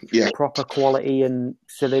some proper quality and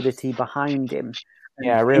solidity behind him,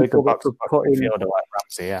 really good box could put in like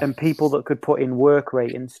Ramsey, and people that could put in work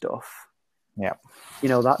rate and stuff. Yeah,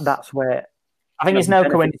 that's where I think it's no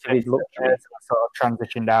coincidence that sort of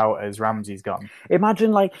transitioned out as Ramsey's gone.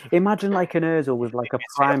 Imagine like an Ozil with like a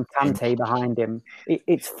prime Kante behind him.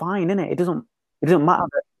 It's fine, isn't it? It doesn't matter.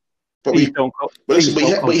 But he had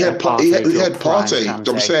Partey. You know what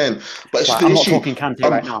I'm saying? But it's I'm not talking Kante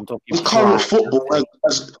right now. I'm talking current football.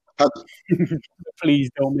 Please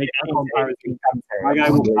don't make a comparison. My guy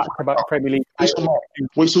will back about Premier League. What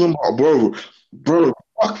are you talking about, bro?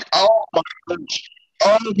 Fuck! Oh my gosh!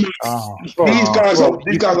 These guys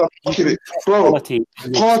are fucking it, bro.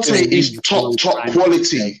 Partey is top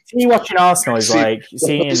quality. See, watching Arsenal is like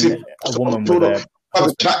seeing a woman with a.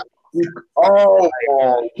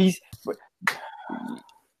 He's.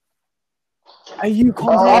 Are you?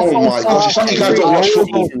 Oh my gosh! It's like you guys don't watch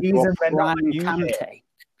football.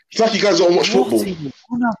 It's like you guys don't watch football.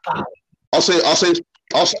 I'll say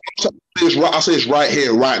this right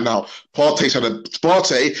here, right now. Partey's had a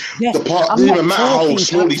Partey. Doesn't even matter how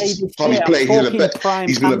small he's played.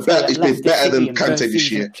 He's been better than Kante this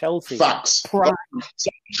year. Facts.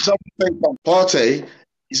 Partey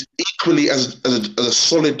is equally as a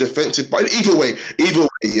solid defensive. But either way,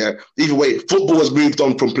 football has moved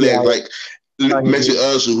on from players like Mesut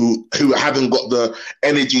Ozil who haven't got the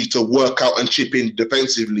energy to work out and chip in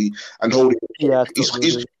defensively and hold it.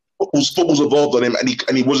 Football's evolved on him, and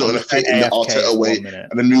he wasn't going to fit in the Arteta way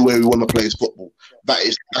and the new way we want to play his football.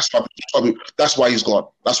 That's why he's gone.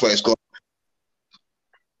 That's why it's gone.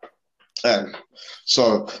 And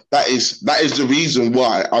so that is the reason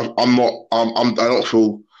why I don't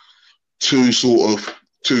feel too sore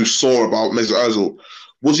about Mesut Ozil.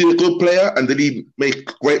 Was he a good player and did he make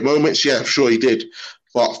great moments? Yeah, sure he did.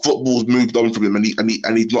 But football's moved on from him, and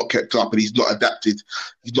he's not kept up, and he's not adapted.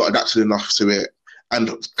 He's not adapted enough to it. And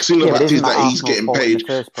seeing the fact is that he's getting paid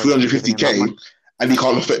 $350K and he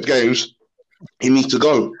can't affect games, he needs to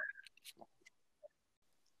go.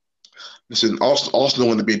 Listen, Arsenal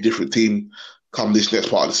want to be a different team come this next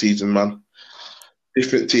part of the season, man.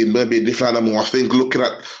 Different team, maybe a different animal. I think looking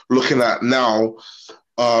at now,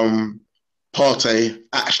 Partey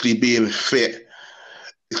actually being fit,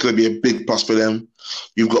 it's going to be a big plus for them.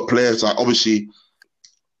 You've got players like obviously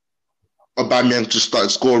Aubameyang just started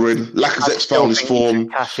scoring. Lacazette's found his form.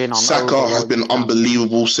 Saka has been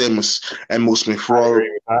unbelievable, same as Emile Smith-Rowe.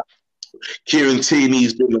 Kieran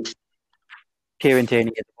Tierney's been a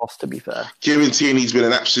boss, to be fair. Kieran Tierney's been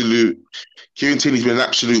an absolute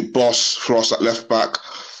boss for us at left back.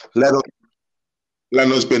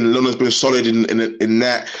 Leno's been solid in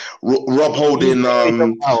that. Rob Holding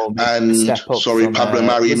Pablo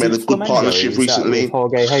Mari made a good partnership recently.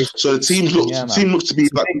 So the team looks to be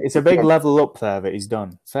like it's a big level up there that he's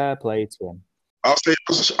done. Fair play to him. I'll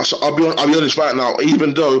be honest right now.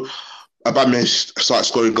 Even though Aubameyang started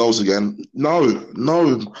scoring goals again, no,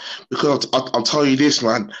 because I'll tell you this,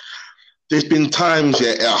 man. There's been times,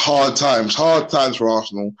 hard times for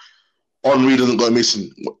Arsenal. Henry doesn't go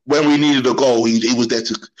missing. When we needed a goal, he was there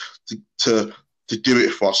to do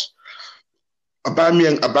it for us.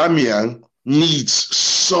 Aubameyang needs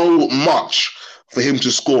so much for him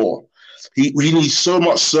to score. He needs so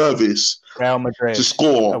much service Real Madrid to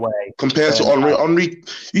score away compared to Henry. Henry,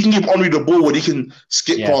 you can give Henry the ball where he can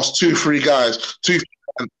skip past 2-3 guys,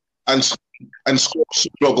 and score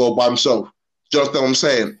a goal by himself. Do you understand what I'm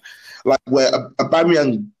saying? Like where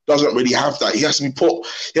Aubameyang doesn't really have that. He has to be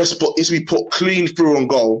put clean through on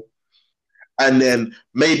goal, and then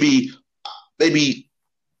maybe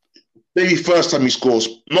first time he scores,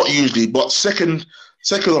 not usually, but second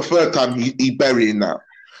or third time he burying that.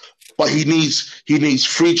 But he needs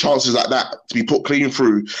 3 chances like that to be put clean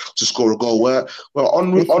through to score a goal. Where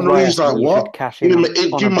Henry's like, what? Give him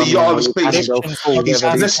a yard of space. He's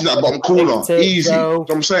missing that bottom corner. Easy. You know what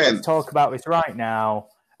I'm saying? Let's talk about this right now.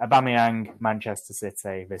 Aubameyang, Manchester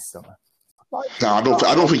City this summer. No, I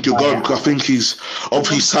don't think he'll go because I think he's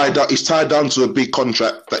tied down to a big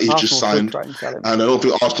contract that he's just signed, and I don't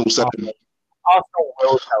think Arsenal will sell him. Arsenal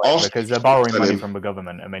will sell him because they're borrowing money from the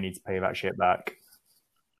government and they need to pay that shit back.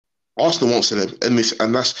 Arsenal won't sell him, and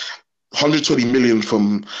that's 120 million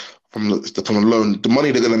from from the loan, the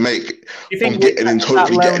money they're going to make from getting in,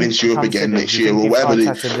 hopefully getting into Europe again next year, or whatever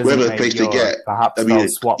the place they get, they'll be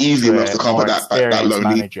easy enough to cover that loan.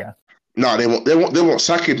 Manager. No, they won't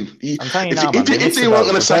sack him. If they weren't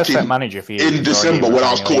going to sack him in December when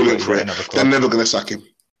I was calling for it, they're never going to sack him.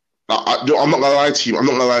 I'm not going to lie to you.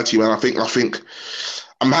 Man. I think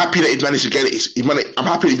I'm happy that he's managed to get it. I'm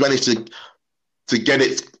happy that he's managed to get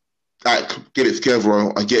it. Get it together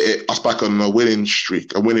and get us back on a winning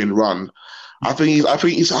streak, a winning run. I think I'm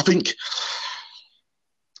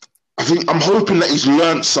hoping that he's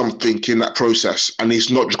learned something in that process and he's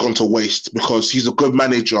not just gone to waste, because he's a good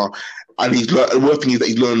manager and the worst thing is that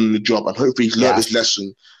he's learning the job, and hopefully he's learned this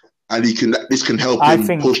lesson and this can help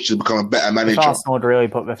him push to become a better manager. Arsenal would really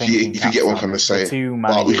put the thinking if you get what I'm trying to say. The two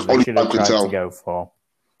managers they should have tried to go for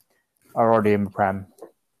are already in the Prem.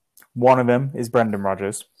 One of them is Brendan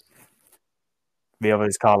Rodgers. The other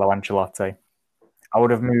is Carlo Ancelotti. I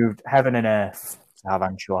would have moved heaven and earth to have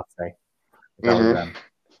Ancelotti.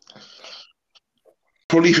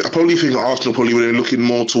 Probably think Arsenal probably would have been looking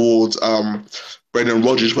more towards Brendan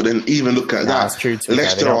Rodgers, but then even look at that,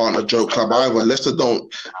 Leicester aren't a joke club either. Leicester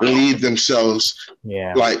don't believe themselves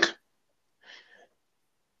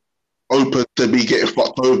open to be getting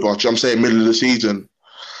fucked over. Do you know what I'm saying? Middle of the season.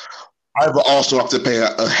 Either Arsenal have to pay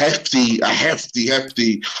a hefty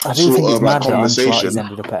sort of compensation,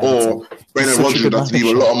 or Brendan Rodgers would have to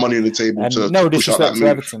leave a lot of money on the table to push out that move.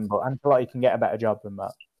 Everton, but Ancelotti can get a better job than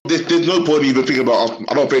that. There's no point even thinking about.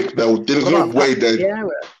 I don't think there's no way they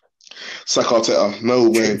sack Arteta. No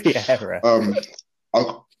way.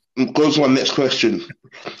 I'll go to my next question.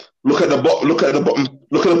 Look at the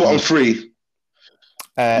bottom three.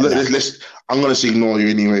 I'm going to ignore you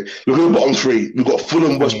anyway. Look at the bottom three. We've got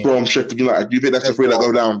Fulham, West Brom, Sheffield United. Do you think that's the three that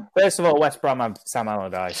go down? First of all, West Brom have Sam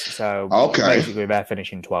Allardyce, so basically they're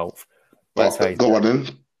finishing 12th. Go on then.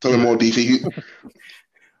 Tell me more, DC.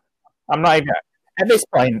 I'm not even... At this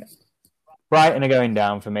point, Brighton are going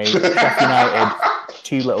down for me. Sheffield United,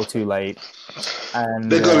 too little, too late.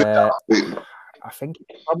 And they're going down. I think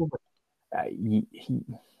it's probably...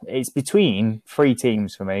 it's between three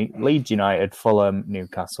teams for me: Leeds United, Fulham,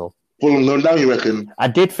 Newcastle. Fulham going down, you reckon? I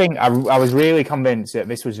did think I was really convinced that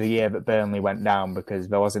this was the year that Burnley went down because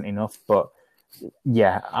there wasn't enough. But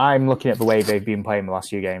yeah, I'm looking at the way they've been playing the last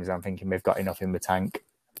few games. I'm thinking they've got enough in the tank,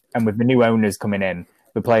 and with the new owners coming in,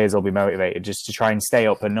 the players will be motivated just to try and stay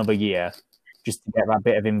up another year, just to get that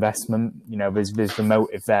bit of investment. You know, there's the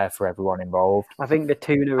motive there for everyone involved. I think the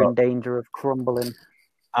two are in danger of crumbling.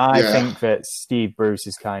 I think that Steve Bruce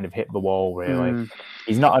has kind of hit the wall, really.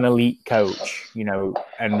 He's not an elite coach, you know,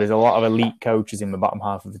 and there's a lot of elite coaches in the bottom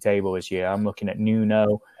half of the table this year. I'm looking at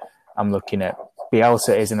Nuno. I'm looking at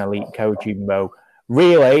Bielsa is an elite coach, even though,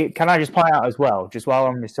 really, can I just point out as well, just while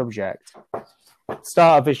I'm on this subject,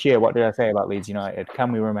 start of this year, what did I say about Leeds United?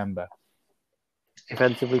 Can we remember?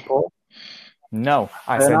 Defensively poor? No,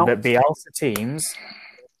 I said that Bielsa teams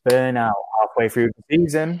burn out halfway through the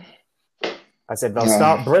season. I said they'll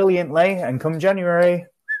start brilliantly, and come January...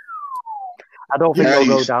 I don't think they'll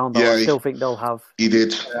go down, though. I still think they'll have... He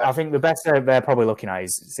did. I think the best they're probably looking at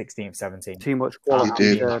is 16th, 17th. Too much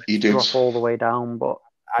quality to drop all the way down, but...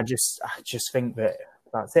 I just think that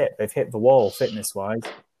that's it. They've hit the wall, fitness-wise.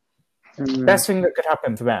 Best thing that could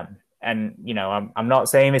happen for them, and, you know, I'm not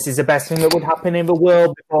saying this is the best thing that would happen in the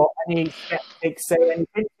world before any skeptics say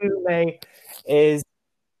anything to me, is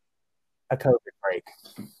a COVID break.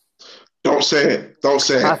 Don't say it. Don't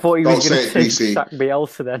say it. I thought you were going to say sack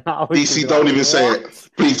Bielsa then. DC, don't even say it.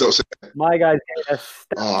 Please don't say it. My guy's getting a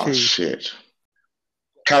statue. Oh, shit.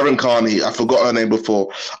 Karen Carney, I forgot her name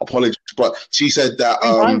before. Apologies, but she said that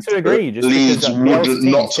to agree, just Leeds would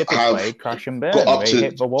not have crash and burn. got up to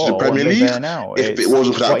the Premier League if it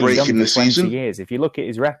wasn't for that break in the season. Years. If you look at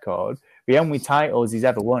his record, the only titles he's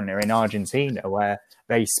ever won are in Argentina, where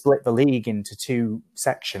they split the league into two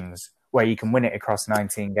sections where you can win it across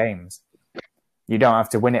 19 games. You don't have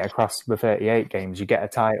to win it across the 38 games. You get a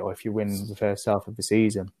title if you win the first half of the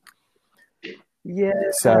season. Yeah.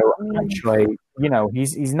 So actually, you know,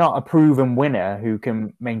 he's not a proven winner who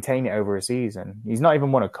can maintain it over a season. He's not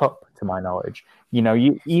even won a cup, to my knowledge. You know,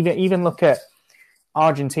 you even look at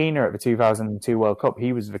Argentina at the 2002 World Cup.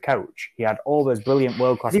 He was the coach. He had all those brilliant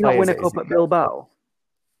world class. Did he not win a cup at Bilbao?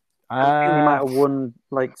 I think he might have won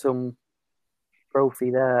like some trophy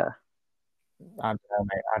there. I don't know,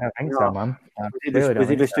 mate. I don't think so, man.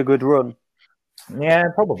 Was it just a good run? Yeah,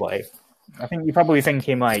 probably. I think you're probably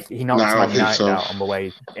thinking like he knocked Man United out on the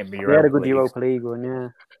way in the Europa League. He had a good Europa League run, yeah.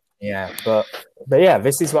 Yeah, but yeah,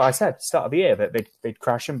 this is what I said start of the year, that they'd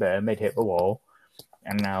crash and burn, they'd hit the wall,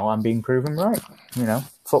 and now I'm being proven right. You know,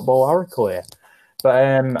 football oracle here.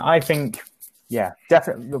 But I think, yeah,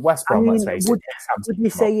 definitely the West Brom. Let's face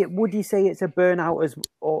it. Would you say it's a burnout as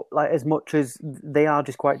much as they are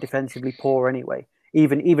just quite defensively poor anyway?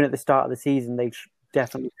 Even at the start of the season, they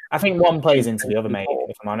definitely. I think one plays into the other, mate.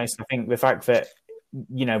 If I'm honest, I think the fact that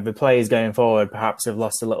the players going forward perhaps have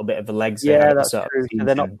lost a little bit of the legs. Yeah, that's true. So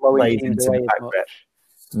they're not blowing teams away as much.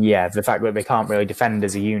 The fact that they can't really defend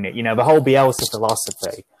as a unit. The whole Bielsa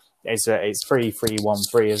philosophy is it's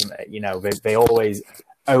 3-3-1-3, isn't it? They always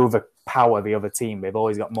overpower the other team. They've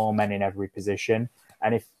always got more men in every position.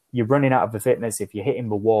 And if you're running out of the fitness, if you're hitting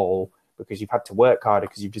the wall because you've had to work harder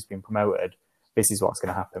because you've just been promoted, this is what's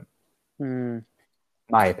going to happen.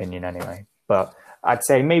 My opinion, anyway. But I'd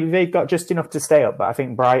say maybe they've got just enough to stay up. But I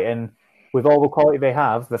think Brighton, with all the quality they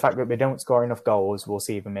have, the fact that they don't score enough goals will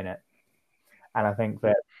see them in it. And I think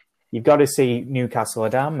that you've got to see Newcastle are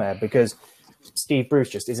down there because Steve Bruce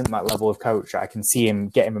just isn't that level of coach. I can see him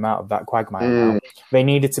getting them out of that quagmire now. They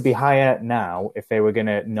needed to be higher now if they were going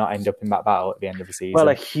to not end up in that battle at the end of the season. Well,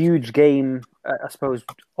 a huge game, I suppose,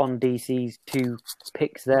 on DC's 2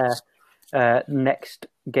 picks there. Next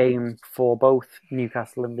game for both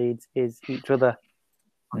Newcastle and Leeds is each other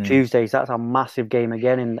on Tuesdays. That's a massive game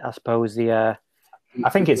again. And I suppose I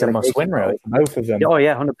think it's a must-win, really, for both of them. Oh,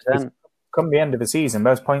 yeah, 100%. Come the end of the season,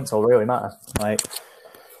 those points will really matter. They're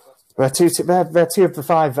 2 of the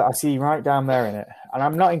 5 that I see right down there in it. And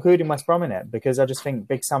I'm not including West Brom in it because I just think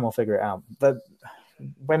Big Sam will figure it out.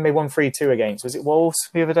 When they won 3-2 against, was it Wolves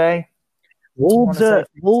the other day? Wolves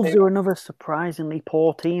are another surprisingly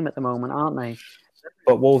poor team at the moment, aren't they?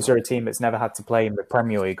 But Wolves are a team that's never had to play in the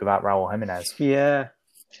Premier League without Raul Jimenez. Yeah.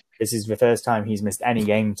 This is the first time he's missed any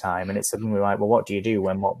game time, and it's suddenly like, well, what do you do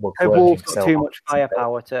when Wolves got too much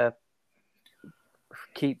firepower to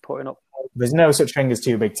keep putting up? There's no such thing as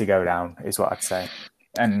too big to go down, is what I'd say.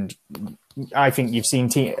 And I think you've seen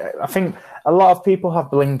I think a lot of people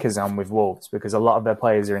have blinkers on with Wolves because a lot of their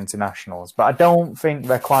players are internationals, but I don't think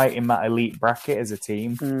they're quite in that elite bracket as a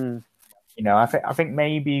team. I think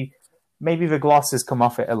maybe the gloss has come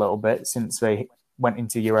off it a little bit since they went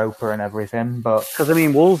into Europa and everything. But because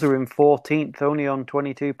Wolves are in 14th, only on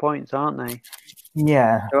 22 points, aren't they?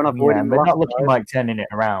 Yeah, they're not looking like turning it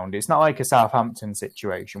around. It's not like a Southampton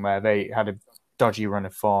situation where they had a dodgy run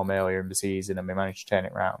of form earlier in the season and they managed to turn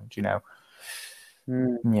it around, Yeah,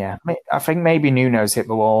 I think maybe Nuno's hit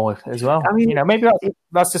the wall as well. Maybe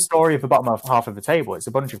that's the story of the bottom half of the table. It's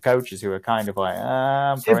a bunch of coaches who are kind of like,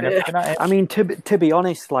 I'm throwing everything at it. To be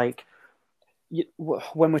honest,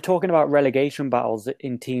 when we're talking about relegation battles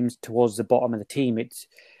in teams towards the bottom of the team, it's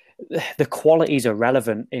the qualities are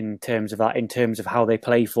relevant in terms of that, in terms of how they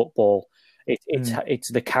play football.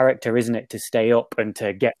 It's the character, isn't it, to stay up and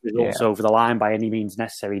to get results over the line by any means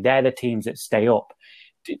necessary. They're the teams that stay up.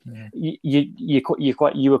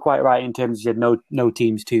 You were quite right in terms of no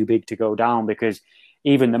team's too big to go down, because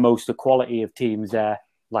even the quality of teams there,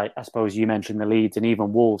 like I suppose you mentioned the Leeds and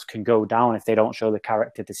even Wolves, can go down if they don't show the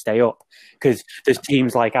character to stay up. Because there's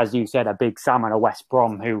teams like, as you said, a Big Sam and a West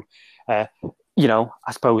Brom who, I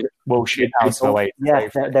suppose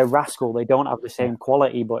they're rascal. They don't have the same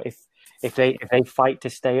quality, but if they fight to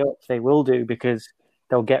stay up, they will do, because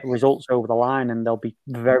they'll get results over the line and they'll be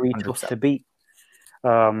very 100%. Tough to beat.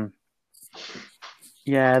 That's.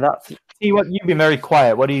 See, what you've been very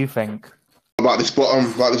quiet. What do you think about this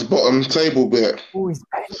bottom table bit?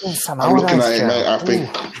 I'm looking at it, mate. I think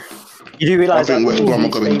you do realise I think West Brom are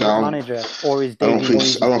going down. Manager, or is I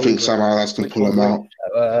don't think Sam Allardyce can pull them out.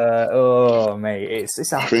 Mate,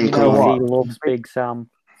 it's. I think he loves Big Sam.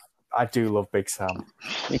 I do love Big Sam.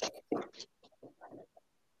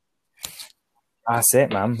 That's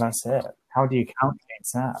it, man. That's it. How do you count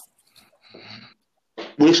against that?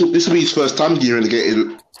 Well, this will be his first time getting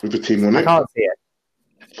relegated with the team, won't it? I can't see it.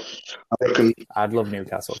 I reckon. I'd love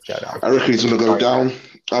Newcastle to go down. I reckon he's going to go down.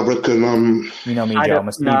 I reckon. You know me, Joe.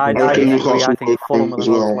 I reckon Newcastle. I think Fulham are the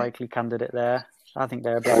most likely candidate there. I think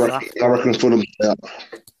they're better. I reckon Fulham. Yeah.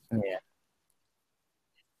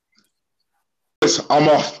 I'm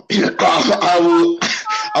off.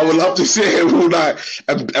 I would love to sit here all night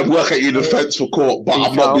and work at your defence for court, but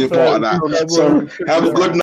I'm not being part of that. So have a good night.